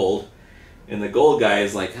get gold, and the gold guy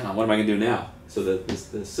is like, what am I gonna do now? So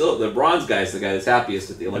the bronze guy is the guy that's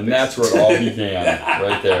happiest at the Olympics. And that's where it all began,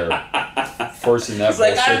 right there, forcing that. It's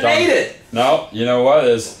like I made it. No, you know what?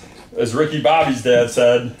 As Ricky Bobby's dad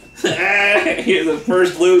said. You're the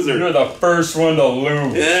first loser. You're the first one to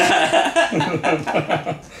lose.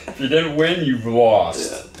 If you didn't win, you've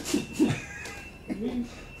lost. Yeah.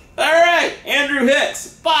 All right, Andrew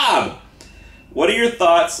Hicks. Bob, what are your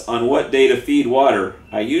thoughts on what day to feed water?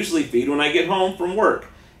 I usually feed when I get home from work.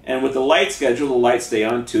 And with the light schedule, the lights stay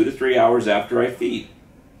on 2 to 3 hours after I feed.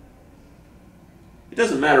 It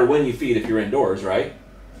doesn't matter when you feed if you're indoors, right?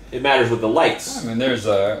 It matters with the lights. I mean, there's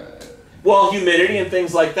a... Well, humidity and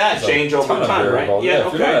things like that change over time, right? Yeah,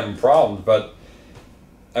 if you're not having problems, but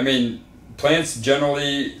I mean, plants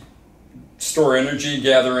generally store energy,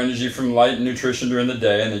 gather energy from light and nutrition during the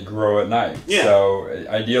day, and they grow at night. Yeah. So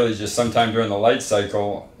ideally, just sometime during the light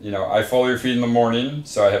cycle, I foliar feed in the morning,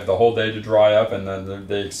 so I have the whole day to dry up, and then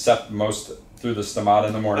they accept most through the stomata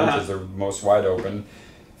in the morning because they're most wide open.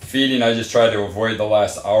 Feeding, I just try to avoid the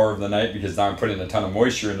last hour of the night because now I'm putting a ton of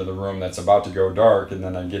moisture into the room that's about to go dark, and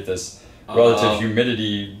then I get this relative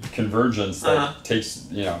humidity convergence that takes,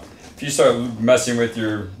 if you start messing with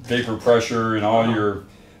your vapor pressure and all your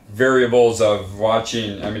variables of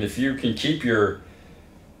watching, I mean, if you can keep your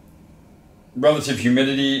relative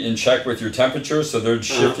humidity in check with your temperature, so they're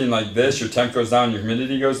shifting like this, your temp goes down, your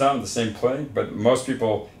humidity goes down at the same plane, but most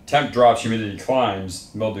people, temp drops, humidity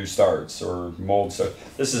climbs, mildew starts, or mold. So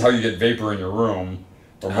this is how you get vapor in your room,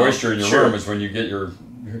 or moisture in your room, is when you get your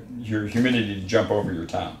humidity to jump over your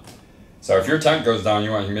temp. So if your temp goes down,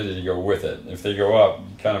 you want humidity to go with it. If they go up,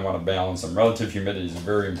 you kind of want to balance them. Relative humidity is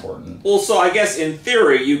very important. Well, so I guess in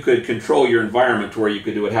theory, you could control your environment to where you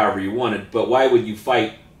could do it however you wanted, but why would you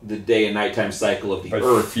fight the day and nighttime cycle of the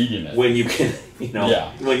Earth feeding it when you can,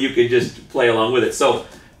 when you could just play along with it? So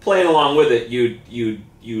playing along with it, you do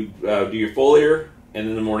your foliar, and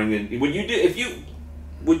in the morning, would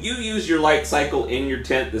you use your light cycle in your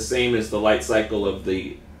tent the same as the light cycle of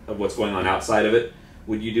what's going on outside of it?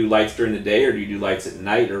 Would you do lights during the day, or do you do lights at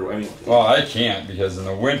night? Or well, I can't, because in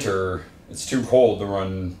the winter it's too cold to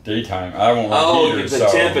run daytime. I won't run heater. The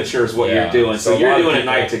temperature is what you're doing. So you're doing at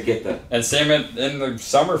night to get the... And same in the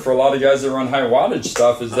summer for a lot of guys that run high wattage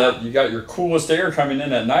stuff is that you got your coolest air coming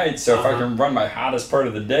in at night. So if I can run my hottest part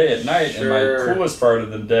of the day at night and my coolest part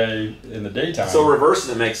of the day in the daytime. So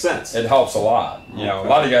reversing it makes sense. It helps a lot. You know, a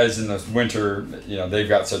lot of guys in the winter, you know, they've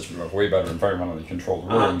got such a way better environmentally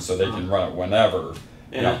controlled room so they can run it whenever.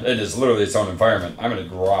 You know, it is literally its own environment. I'm in a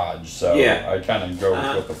garage, so I kind of go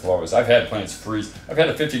with what the flow is. I've had plants freeze. I've had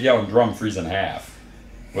a 50-gallon drum freeze in half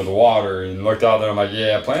with water and looked out there. I'm like,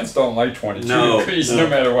 yeah, plants don't like 22 degrees no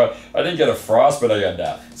matter what. I didn't get a frost, but I got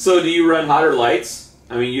death. So do you run hotter lights?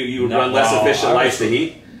 I mean, you run less efficient lights to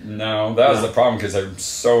heat? No, that was the problem because I'm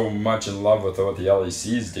so much in love with what the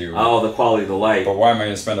LECs do. Oh, the quality of the light. But why am I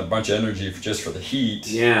going to spend a bunch of energy just for the heat?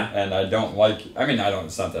 Yeah. And I don't like, I mean,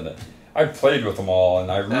 it's not that I've played with them all,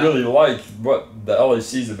 and I really like what the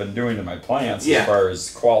LECs have been doing to my plants as far as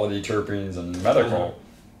quality terpenes and medical.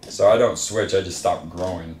 So I don't switch, I just stop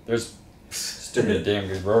growing. There's stupid damn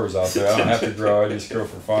good growers out there. I don't have to grow, I just grow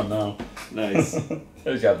for fun now. Nice.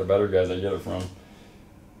 They've got the better guys I get it from.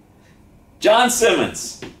 John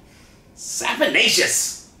Simmons.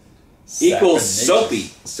 Saponaceous equals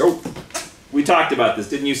soapy. Soap. We talked about this.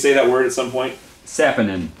 Didn't you say that word at some point?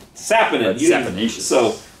 Saponin. Saponin. Saponaceous.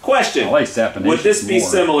 So... Question. I like saponaceous. Would this be more.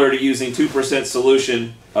 similar to using 2%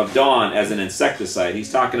 solution of Dawn as an insecticide?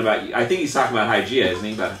 He's talking about, I think he's talking about Hygieia, isn't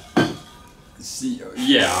he?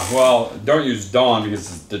 Yeah, well, don't use Dawn because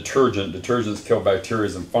it's detergent. Detergents kill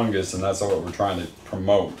bacteria and fungus, and that's what we're trying to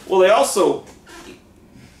promote. Well, they also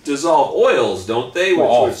dissolve oils, don't they?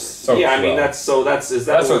 Soap I mean, that's what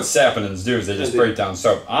saponins do, is they just break down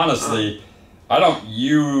soap. Honestly, I don't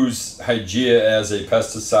use Hygieia as a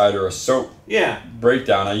pesticide or a soap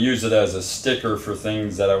breakdown. I use it as a sticker for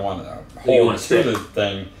things that I want to hold to the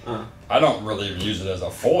thing. I don't really use it as a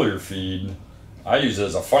foliar feed. I use it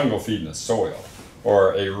as a fungal feed in the soil,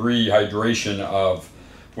 or a rehydration of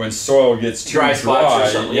when soil gets too dry. If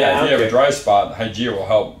you have a dry spot, Hygieia will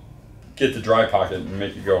help get the dry pocket and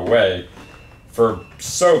make it go away. For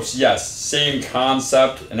soaps, yes, same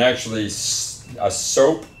concept, and actually a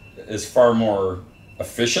soap is far more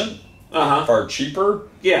efficient, far cheaper.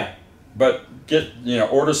 Yeah. But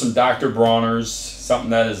order some Dr. Bronner's, something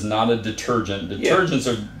that is not a detergent. Detergents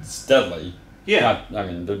are deadly. Yeah.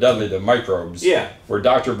 They're deadly to microbes. Yeah. Where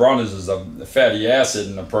Dr. Bronner's is a fatty acid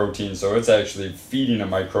and a protein, so it's actually feeding a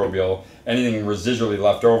microbial. Anything residually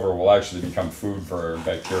left over will actually become food for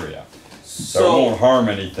bacteria. So it won't harm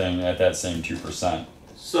anything at that same 2%.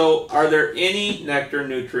 So, are there any nectar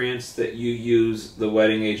nutrients that you use the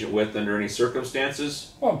wetting agent with under any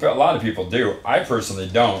circumstances? Well, a lot of people do. I personally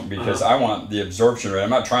don't because I want the absorption rate. I'm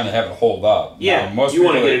not trying to have it hold up. Yeah, you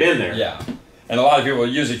want to get it in there. Yeah. And a lot of people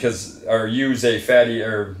use it use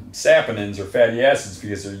saponins or fatty acids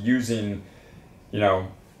because they're using,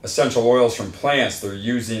 essential oils from plants. They're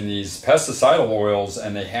using these pesticidal oils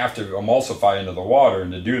and they have to emulsify into the water.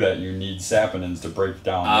 And to do that, you need saponins to break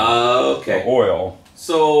down the oil.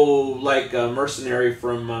 So, like a mercenary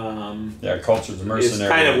from... Culture's mercenary. It's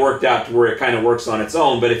kind of worked out to where it kind of works on its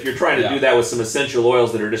own, but if you're trying to do that with some essential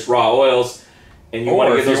oils that are just raw oils, and you want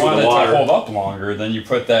to get those with the water... If you want it to hold up longer, then you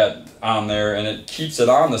put that on there, and it keeps it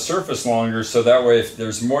on the surface longer, so that way if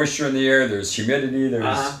there's moisture in the air, there's humidity,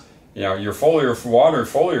 there's... your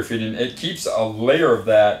foliar feeding, it keeps a layer of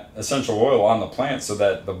that essential oil on the plant so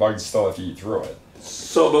that the bugs still have to eat through it.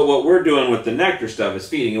 So, but what we're doing with the nectar stuff is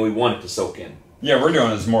feeding, and we want it to soak in. Yeah, we're doing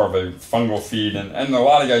it as more of a fungal feed, and a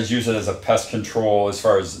lot of guys use it as a pest control as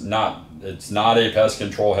far as it's not a pest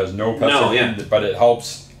control, has no pest but it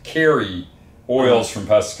helps carry oils from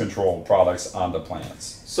pest control products onto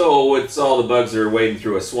plants. So it's all the bugs that are wading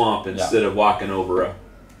through a swamp instead of walking over a...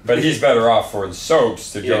 But he's better off for the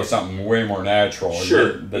soaps to go something way more natural.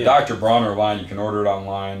 Sure. The Dr. Bronner line, you can order it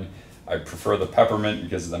online. I prefer the peppermint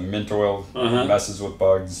because the mint oil messes with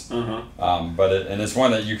bugs. But it's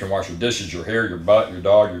one that you can wash your dishes, your hair, your butt, your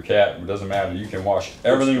dog, your cat. It doesn't matter. You can wash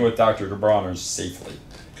everything with Dr. Bronner's safely.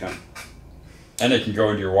 Okay. And it can go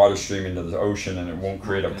into your water stream into the ocean, and it won't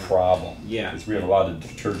create a problem. Yeah. Because we have a lot of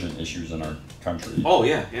detergent issues in our country. Oh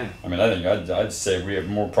yeah. I mean, I think I'd say we have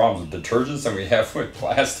more problems with detergents than we have with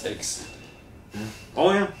plastics.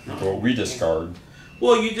 Oh yeah. What we discard.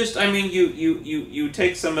 Well, you just, you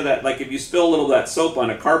take some of that, like if you spill a little of that soap on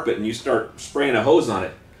a carpet and you start spraying a hose on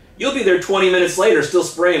it, you'll be there 20 minutes later still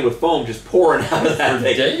spraying with foam just pouring out of that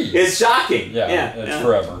thing. Days. It's shocking. It's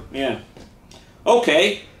forever. Yeah.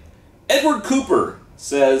 Okay. Edward Cooper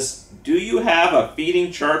says, do you have a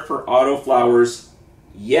feeding chart for autoflowers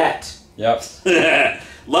yet? Yep.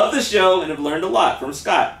 Love the show and have learned a lot from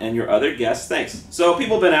Scott and your other guests. Thanks. So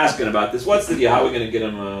people have been asking about this. What's the deal? How are we going to get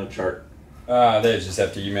them a chart? They just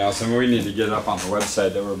have to email us, and we need to get it up on the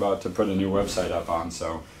website that we're about to put a new website up on.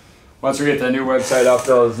 So once we get that new website up,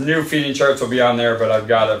 those new feeding charts will be on there, but I've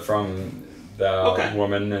got it from the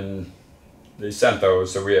woman, and they sent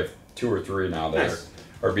those, so we have 2 or 3 now that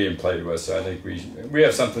are being played with. So I think we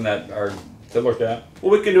have something that are to look at.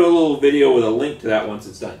 Well, we can do a little video with a link to that once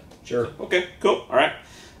it's done. Sure. Okay, cool. All right.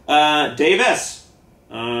 Dave S.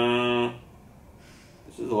 This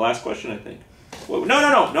is the last question, I think. Wait,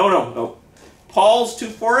 no. Paul's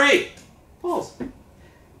 248. Paul's.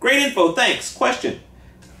 Great info, thanks. Question.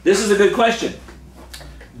 This is a good question.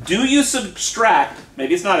 Do you subtract,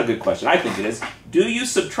 maybe it's not a good question, I think it is, do you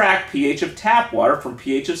subtract pH of tap water from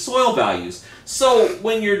pH of soil values? So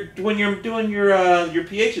when you're doing your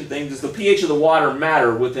pH and things, does the pH of the water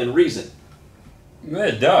matter within reason?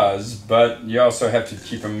 It does, but you also have to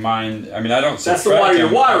keep in mind, I mean, I don't subtract. That's the water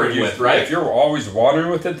you're watering with, right? If you're always watering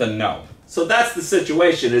with it, then no. So that's the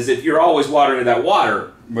situation, is if you're always watering that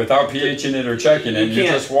water. Without pH in it or checking it, you're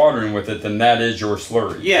just watering with it, then that is your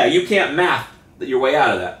slurry. Yeah, you can't math your way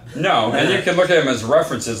out of that. No, and you can look at them as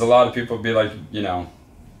references. A lot of people be like, you know,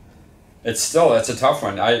 it's a tough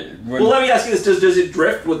one. Well, let me ask you this: does it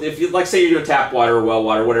drift with, if you, like, say you're doing tap water or well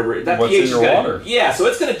water, whatever? That what's pH in your water? Yeah, so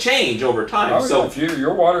it's going to change over time. Oh, so yeah. If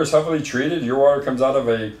your water is heavily treated, your water comes out of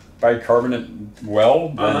a bicarbonate well,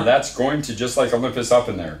 then that's going to, just like Olympus up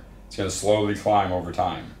in there, it's going to slowly climb over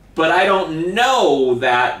time. But I don't know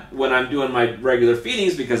that when I'm doing my regular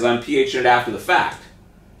feedings because I'm pHing it after the fact,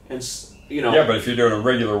 and you know. Yeah, but if you're doing a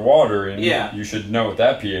regular watering, you should know what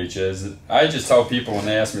that pH is. I just tell people when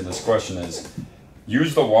they ask me this question is,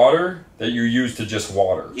 use the water that you use to just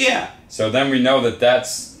water. Yeah. So then we know that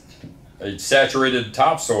that's a saturated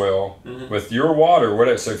topsoil with your water.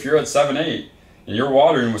 Whatever. So if you're at 7.8 and you're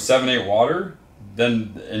watering with 7.8 water,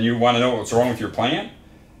 then and you want to know what's wrong with your plant,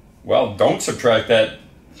 well, don't subtract that.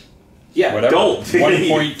 Yeah, whatever, don't.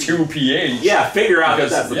 1.2 pH. Yeah, figure out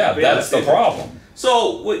because, that's the problem.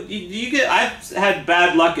 So what you get? I've had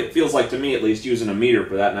bad luck. It feels like to me, at least, using a meter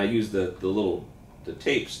for that, and I use the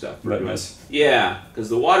tape stuff. Yeah, because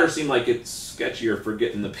the water seemed like it's sketchier for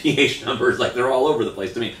getting the pH numbers. Like they're all over the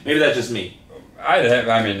place to me. Maybe that's just me.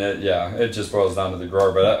 It just boils down to the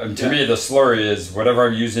grower. But to me, the slurry is whatever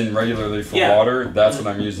I'm using regularly for water. That's what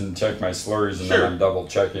I'm using to check my slurries, and then I'm double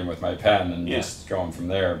checking with my pen and just going from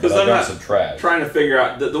there. But I don't subtract. Trying to figure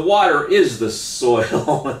out the water is the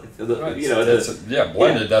soil.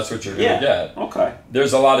 Blended. That's what you're going to get. Okay.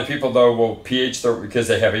 There's a lot of people though will pH because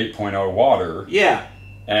they have 8.0 water. Yeah.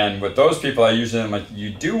 And with those people, I usually am like, you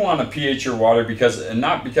do want to pH your water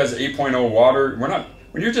not because 8.0 water.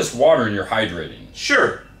 When you're just watering, you're hydrating.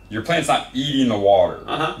 Sure. Your plant's not eating the water.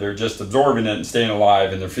 They're just absorbing it and staying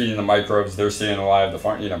alive, and they're feeding the microbes. They're staying alive.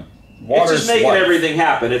 Water's it's just making everything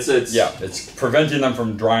happen. It's preventing them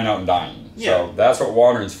from drying out and dying. Yeah. So that's what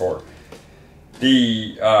watering's for.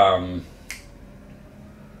 The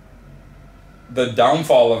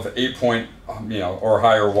downfall of 8 or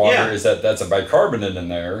higher water is that's a bicarbonate in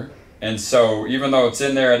there, and so even though it's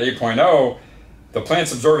in there at 8.0. The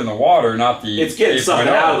plant's absorbing the water, not the... It's getting something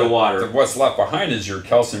out of the water. What's left behind is your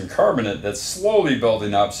calcium carbonate that's slowly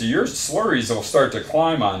building up. So your slurries will start to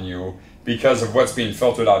climb on you because of what's being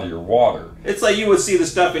filtered out of your water. It's like you would see the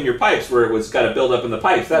stuff in your pipes where it was got to build up in the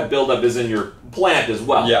pipes. That buildup is in your plant as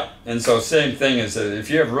well. Yeah, and so same thing is that if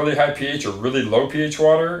you have really high pH or really low pH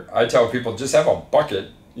water, I tell people just have a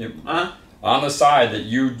bucket on the side that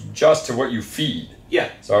you adjust to what you feed. Yeah.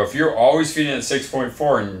 So if you're always feeding at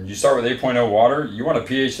 6.4 and you start with 8.0 water, you want to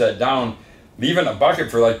pH that down, leave it in a bucket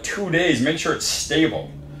for like 2 days, make sure it's stable.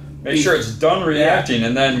 Make sure it's done reacting,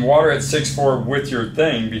 and then water at 6.4 with your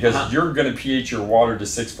thing, because you're going to pH your water to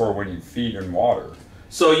 6.4 when you feed and water.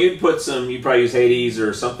 So you'd probably use Hades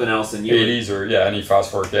or something else, and Hades or any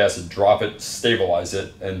phosphoric acid, drop it, stabilize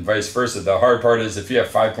it, and vice versa. The hard part is if you have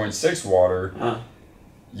 5.6 water,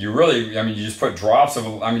 you really, you just put drops of,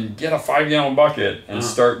 get a 5-gallon bucket and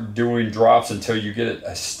start doing drops until you get it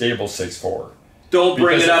a stable 6.4. Don't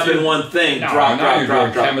bring it up in one thing. Drop. You're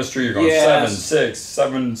doing chemistry, you're going 7, 6,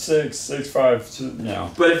 7, 6, 6, 5,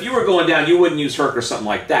 But if you were going down, you wouldn't use Herc or something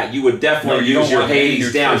like that. You would definitely use your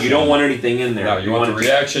Hades down. You don't want anything in there. No, you want the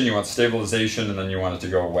reaction, you want stabilization, and then you want it to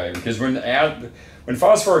go away. Because when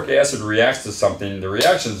phosphoric acid reacts to something, the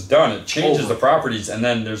reaction's done, it changes the properties, and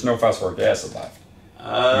then there's no phosphoric acid left.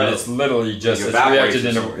 It's literally just reacted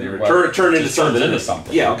into turns into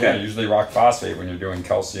something. Yeah, okay. Usually rock phosphate when you're doing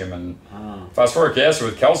calcium and phosphoric acid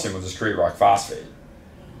with calcium will just create rock phosphate.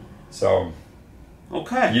 So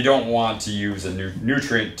Okay. You don't want to use a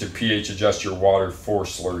nutrient to pH adjust your water for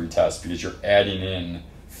slurry test because you're adding in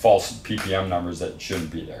false ppm numbers that shouldn't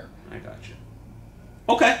be there. I got you.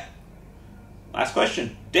 Okay. Last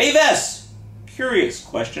question. Dave S. Curious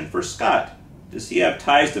question for Scott. Does he have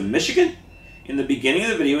ties to Michigan? In the beginning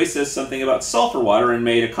of the video, he says something about sulfur water and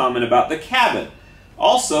made a comment about the cabin.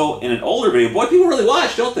 Also, in an older video, boy, people really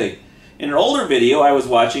watch, don't they? In an older video I was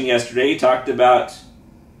watching yesterday, he talked about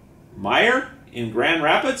Meyer in Grand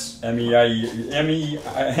Rapids. M-E-I-J-E-R,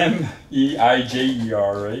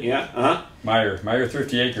 right? Yeah, uh-huh. Meyer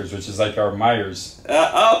 50 acres, which is like our Myers.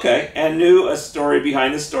 Okay, and knew a story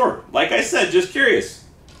behind the store. Like I said, just curious.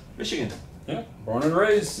 Michigan. Yeah, born and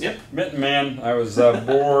raised. Yep. Mitten man. I was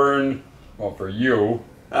born, well, for you.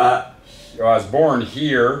 I was born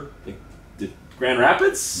here. Grand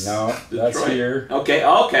Rapids? No, Detroit. that's here. Okay,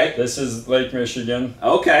 okay. This is Lake Michigan.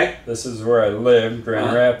 Okay. This is where I live,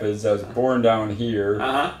 Grand Rapids. I was born down here.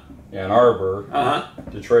 Ann Arbor.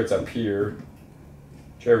 Detroit's up here.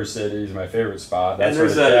 Traverse City is my favorite spot. That's and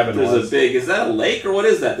where the cabin was. There's a big, is that a lake or what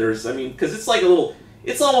is that? I mean, because it's like a little,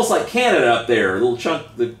 it's almost like Canada up there, a little chunk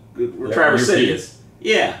where Traverse City is.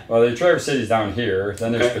 Yeah. Well, the Traverse City's down here.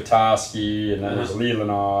 Then there's Petoskey, and then there's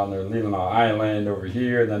Leelanau, and there's Leelanau Island over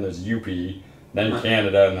here, and then there's UP. Then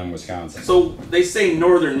Canada, and then Wisconsin. So they say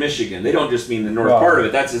northern Michigan. They don't just mean the north part of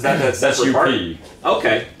it. That's UP. Part?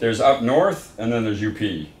 Okay. There's up north, and then there's UP.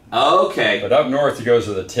 Okay. But up north, it goes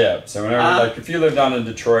to the tip. So whenever, like, if you live down in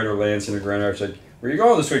Detroit or Lansing or Grand Rapids, like, where you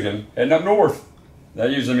going this weekend? Heading up north.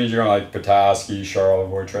 That usually means you're going like Petoskey,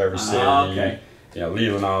 Charlevoix, Traverse City. Okay. You know,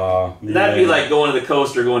 Leelanau. That'd be like going to the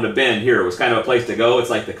coast or going to Bend here. It was kind of a place to go. It's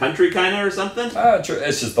like the country kind of or something?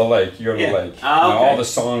 It's just the lake. You go to the lake. Okay. All the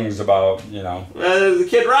songs about, the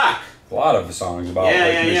Kid Rock. A lot of songs about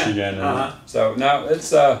Michigan. And so, no,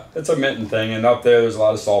 it's a mitten thing. And up there, there's a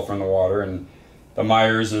lot of sulfur in the water. And the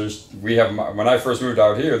Myers, when I first moved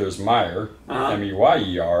out here, there's Meyer,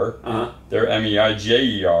 M-E-Y-E-R. They're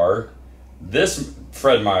M-E-I-J-E-R. This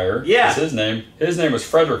Fred Meyer is his name. His name was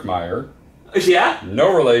Frederick Meyer. Yeah?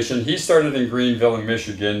 No relation. He started in Greenville in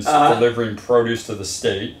Michigan, delivering produce to the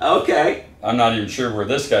state. Okay. I'm not even sure where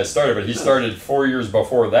this guy started, but he started 4 years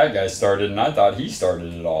before that guy started, and I thought he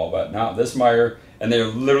started it all. But now this Meyer, and they're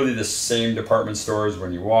literally the same department stores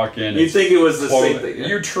when you walk in. You think it was the same thing?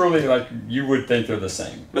 You truly, you would think they're the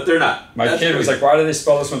same. But they're not. My kid was like, why do they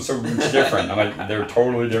spell this one so different? I'm like, they're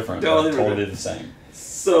totally different. Totally the same.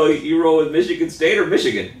 So you roll with Michigan State or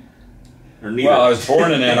Michigan? Well, I was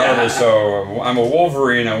born in Ann Arbor, so I'm a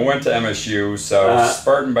Wolverine. I went to MSU, so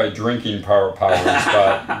Spartan by drinking powers,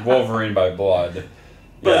 but Wolverine by blood.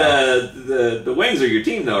 But the Wings are your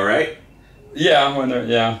team, though, right? Yeah, when they're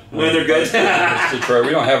good. It's Detroit.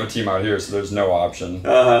 We don't have a team out here, so there's no option.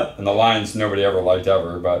 And the Lions, nobody ever liked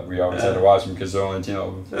ever, but we always had to watch them because they're the only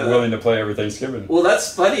team willing to play every Thanksgiving. Well,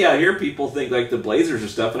 that's funny out here. People think like the Blazers or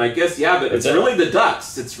stuff, and I guess but it's really the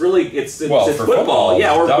Ducks. It's really it's football,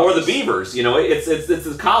 or the Beavers.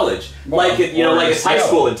 It's college, it's high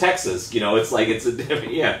school in Texas. It's like it's a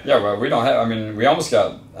different Yeah, but we don't have. I mean, we almost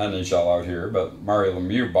got NHL out here, but Mario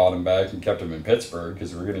Lemieux bought him back and kept him in Pittsburgh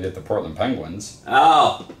because we were going to get the Portland Penguins.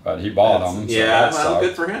 Oh. But he bought them. So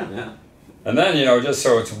good for him, yeah. And then, just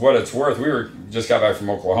so it's what it's worth, just got back from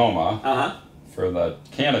Oklahoma for the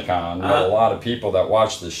CannaCon. Met a lot of people that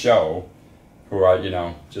watched the show who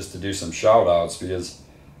I, just to do some shout outs because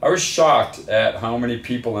I was shocked at how many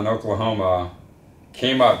people in Oklahoma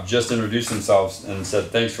came up, just introduced themselves and said,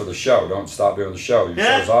 thanks for the show. Don't stop doing the show. Your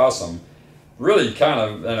show's awesome. Really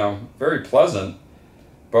kind of, very pleasant.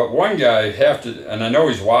 But one guy and I know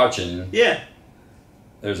he's watching. Yeah.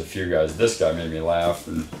 There's a few guys. This guy made me laugh.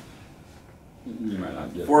 And you might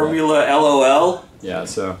not get Formula LOL? Yeah,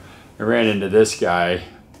 so I ran into this guy.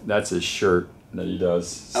 That's his shirt that he does.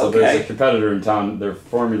 So there's a competitor in town. They're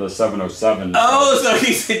Formula 707. Oh, so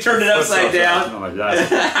he turned it upside down? I'm like,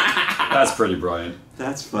 that's pretty brilliant.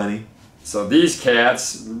 That's funny. So these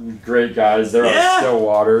cats, great guys. They're out of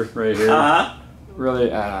Stillwater right here. Really, you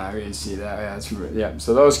can see that.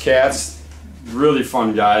 So those cats, really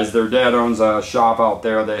fun guys. Their dad owns a shop out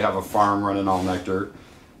there. They have a farm running all Nectar.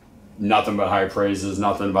 Nothing but high praises.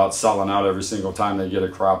 Nothing about selling out every single time they get a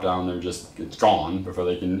crop down. It's gone before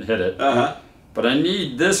they can hit it. But I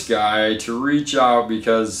need this guy to reach out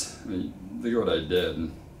because look at what I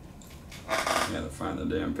did. I gotta find the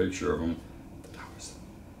damn picture of him.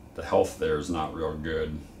 The health there is not real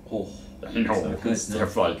good. Oh, I know. They're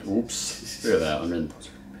like, oops. Look at that.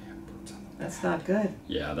 That's not good.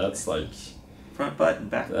 Yeah, that's like front butt and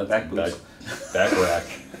back boots. Back rack.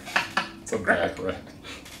 It's a back rack.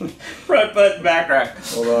 Front butt and back rack.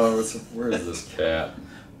 Hold on. Where is this cat?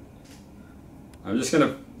 I'm just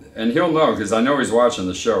gonna, and he'll know because I know he's watching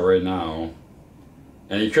the show right now.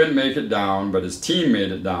 And he couldn't make it down, but his team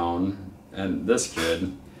made it down, and this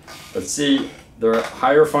kid. But see, they're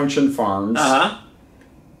higher function farms.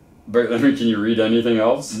 But I mean, can you read anything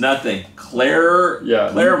else? Nothing.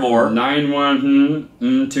 Claremore.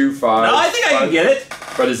 9125. No, I think I can get it.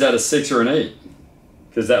 But is that a 6 or an 8?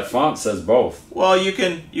 Because that font says both. Well, you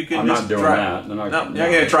can. I'm not doing that. No, you're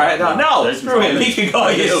gonna try it. No, screw him. He can go.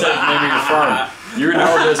 You. You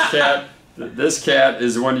know this cat. This cat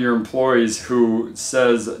is one of your employees who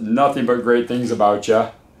says nothing but great things about you.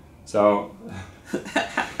 So,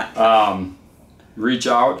 reach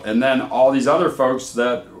out, and then all these other folks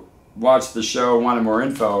that watch the show wanted more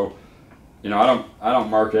info. You know, I don't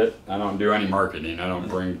market. I don't do any marketing. I don't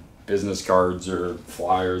bring business cards or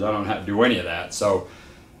flyers. I don't have to do any of that. So,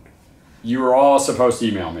 you were all supposed to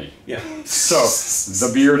email me. Yeah. So,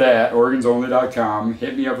 thebeard@organsonly.com.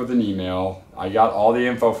 Hit me up with an email. I got all the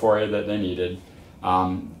info for you that they needed.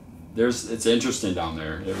 It's interesting down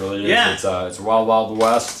there. It really is. Yeah. It's Wild Wild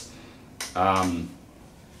West. I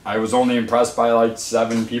was only impressed by like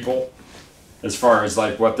 7 people as far as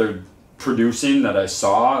like what they're producing that I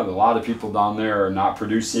saw. A lot of people down there are not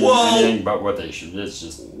producing anything but what they should. It's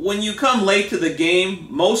just when you come late to the game,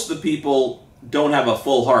 most of the people don't have a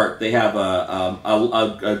full heart. They have a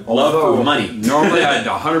love for money. Normally, I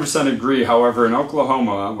 100% agree. However, in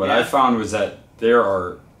Oklahoma, what I found was that there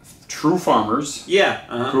are true farmers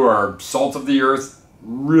who are salt of the earth,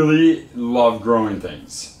 really love growing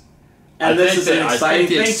things. And this is an exciting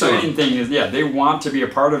thing. The exciting thing is, they want to be a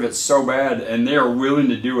part of it so bad, and they are willing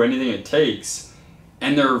to do anything it takes.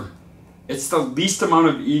 And it's the least amount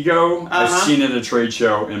of ego I've seen at a trade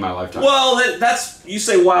show in my lifetime. Well, you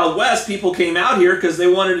say Wild West, people came out here because they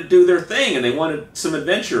wanted to do their thing and they wanted some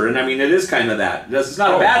adventure. And I mean, it is kind of that. It's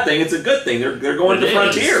not a bad thing, it's a good thing. They're going to the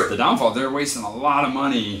frontier. The downfall, they're wasting a lot of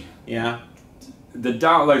money. Yeah.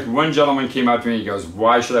 Like one gentleman came up to me and he goes,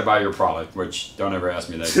 "Why should I buy your product?" Which, don't ever ask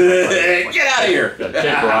me that. Get out of here.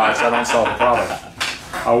 Kick rocks, I don't sell the product.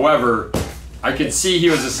 However, I could see he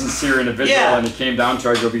was a sincere individual, and he came down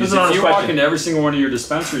to it. I go, because if you walk into every single one of your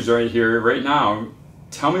dispensaries right here, right now,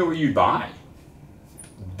 tell me what you buy.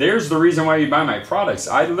 There's the reason why you buy my products.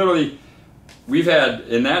 We've had,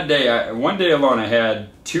 in that day, one day alone, I had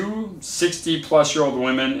 2 60-plus-year-old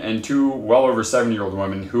women and 2 well over 70-year-old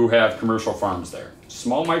women who have commercial farms there.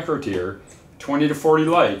 Small micro tier, 20 to 40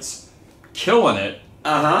 lights, killing it.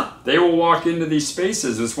 They will walk into these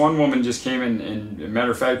spaces. This one woman just came in, and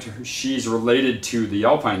matter of fact, she's related to the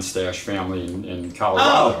Alpine Stash family in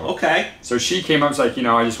Colorado. Oh, okay. So she came up, was like,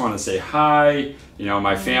 I just want to say hi.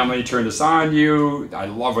 My family turned us on you. I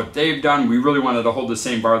love what they've done. We really wanted to hold the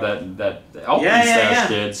same bar that Alpine Stash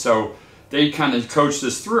did. So they kind of coached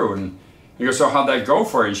us through. And he goes, "So how'd that go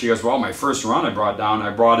for you?" And she goes, "Well, my first run I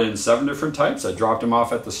brought in 7 different types. I dropped them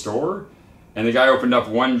off at the store. And the guy opened up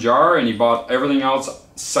 1 jar and he bought everything else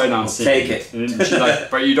sight unseen. Take it." And she's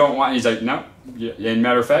like, "But you don't want," he's like, "No. And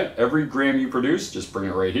matter of fact, every gram you produce, just bring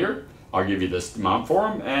it right here. I'll give you this amount for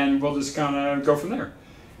them and we'll just kind of go from there."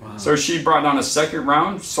 Wow. So she brought down a second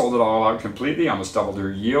round, sold it all out completely, almost doubled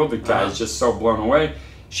her yield. The guy's just so blown away.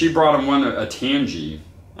 She brought him a Tangy.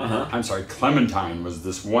 I'm sorry, Clementine was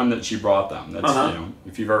this one that she brought them. That's,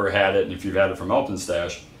 if you've ever had it and if you've had it from Alpine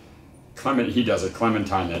Stash, he does a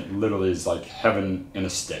Clementine that literally is like heaven in a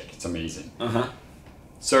stick. It's amazing.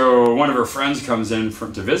 So one of her friends comes in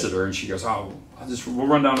to visit her, and she goes, "Oh, we'll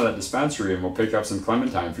run down to that dispensary and we'll pick up some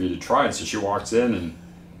Clementine for you to try it." So she walks in and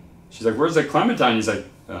she's like, "Where's the Clementine?" He's like,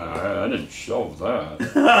 "I didn't shelve that."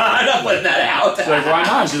 I'm not putting that out. She's like, "Why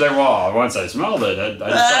not?" She's like, "Well, once I smelled it, I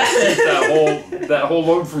decided to keep that whole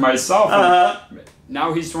load for myself."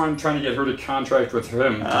 Now he's trying to get her to contract with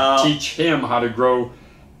him to teach him how to grow.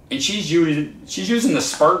 And she's using the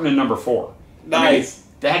Spartan in number 4. Nice.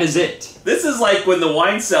 That is it. This is like when the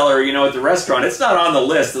wine cellar, at the restaurant, it's not on the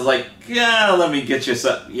list. It's like, let me get you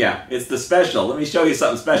something. Yeah, it's the special. Let me show you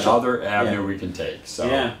something special. Another avenue we can take.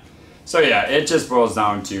 So it just boils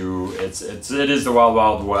down to it is the Wild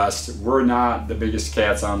Wild West. We're not the biggest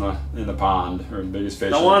cats in the pond or the biggest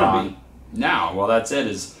fish in the pond. Now, well, that's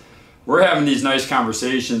it. We're having these nice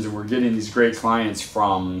conversations and we're getting these great clients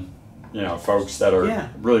from folks that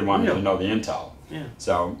are really wanting to know the intel.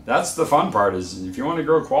 So that's the fun part is if you want to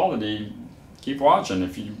grow quality, keep watching.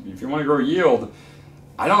 If you want to grow yield,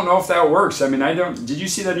 I don't know if that works. I mean, did you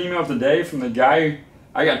see that email today from the guy?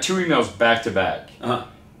 I got 2 emails back to back. I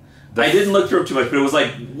didn't look through it too much, but it was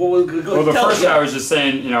like, the first guy was just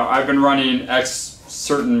saying, I've been running X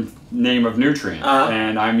certain name of nutrient,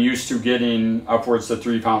 and I'm used to getting upwards to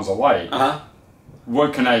 3 pounds of light.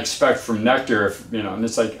 What can I expect from Nectar? And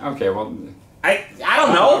it's like, okay, well, I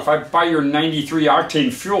don't know. If I buy your 93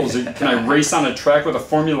 octane fuels, can I race on a track with a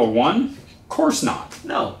Formula One? Of course not.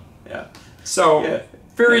 No. Yeah. So,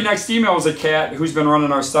 very next email is a cat who's been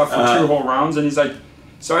running our stuff for 2 whole rounds, and he's like,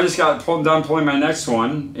 so I just got done pulling my next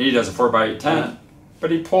one, and he does a 4x8 tent,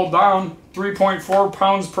 but he pulled down 3.4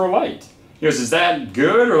 pounds per light. He goes, is that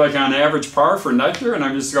good, or like on average par for Nectar? And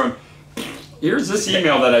I'm just going, here's this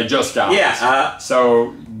email that I just got. Yeah.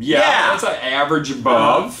 So, that's an average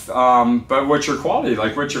above, but what's your quality?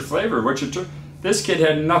 Like, what's your flavor? What's your... This kid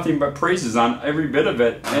had nothing but praises on every bit of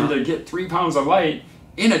it, and to get 3 pounds of light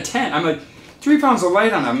in a tent, I'm like, 3 pounds of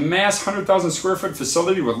light on a mass 100,000 square foot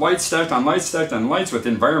facility with lights stacked on lights stacked on lights with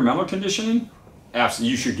environmental conditioning?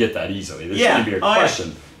 Absolutely, you should get that easily. There's going to be a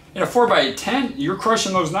question. In a 4x8 tent, you're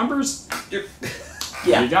crushing those numbers?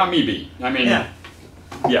 You got me beat. I mean,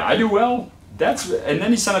 I do well. And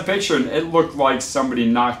then he sent a picture, and it looked like somebody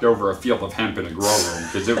knocked over a field of hemp in a grow room,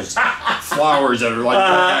 because it was flowers that are like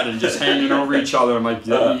that and just hanging over each other. I'm like,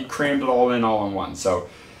 he crammed it all in one. So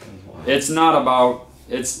it's not about...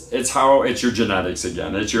 It's your genetics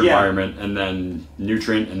again. It's your environment, and then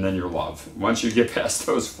nutrient, and then your love. Once you get past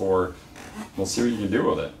those 4, we'll see what you can do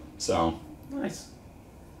with it. So, nice.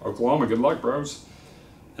 Oklahoma, good luck, bros.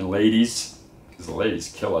 And ladies, because the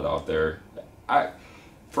ladies kill it out there.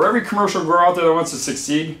 For every commercial grower out there that wants to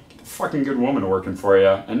succeed, get a fucking good woman working for you,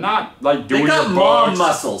 and not like doing your bugs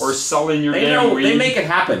muscles or selling your damn weed. They make it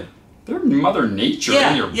happen. They're Mother Nature.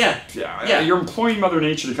 You're employing Mother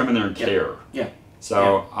Nature to come in there and care.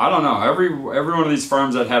 So I don't know. Every one of these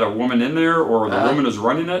farms that had a woman in there, or the woman who's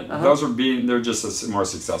running it, they're just a more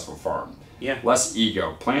successful farm. Less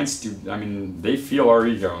ego. Plants do. I mean, they feel our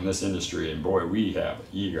ego in this industry, and boy, we have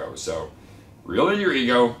ego. So reel in your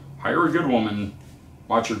ego. Hire a good woman.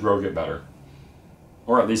 Watch her grow get better,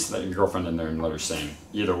 or at least let your girlfriend in there and let her sing.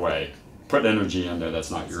 Either way, put energy in there.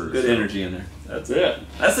 That's not yours. Good energy in there. That's it.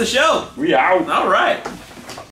 That's the show. We out. All right.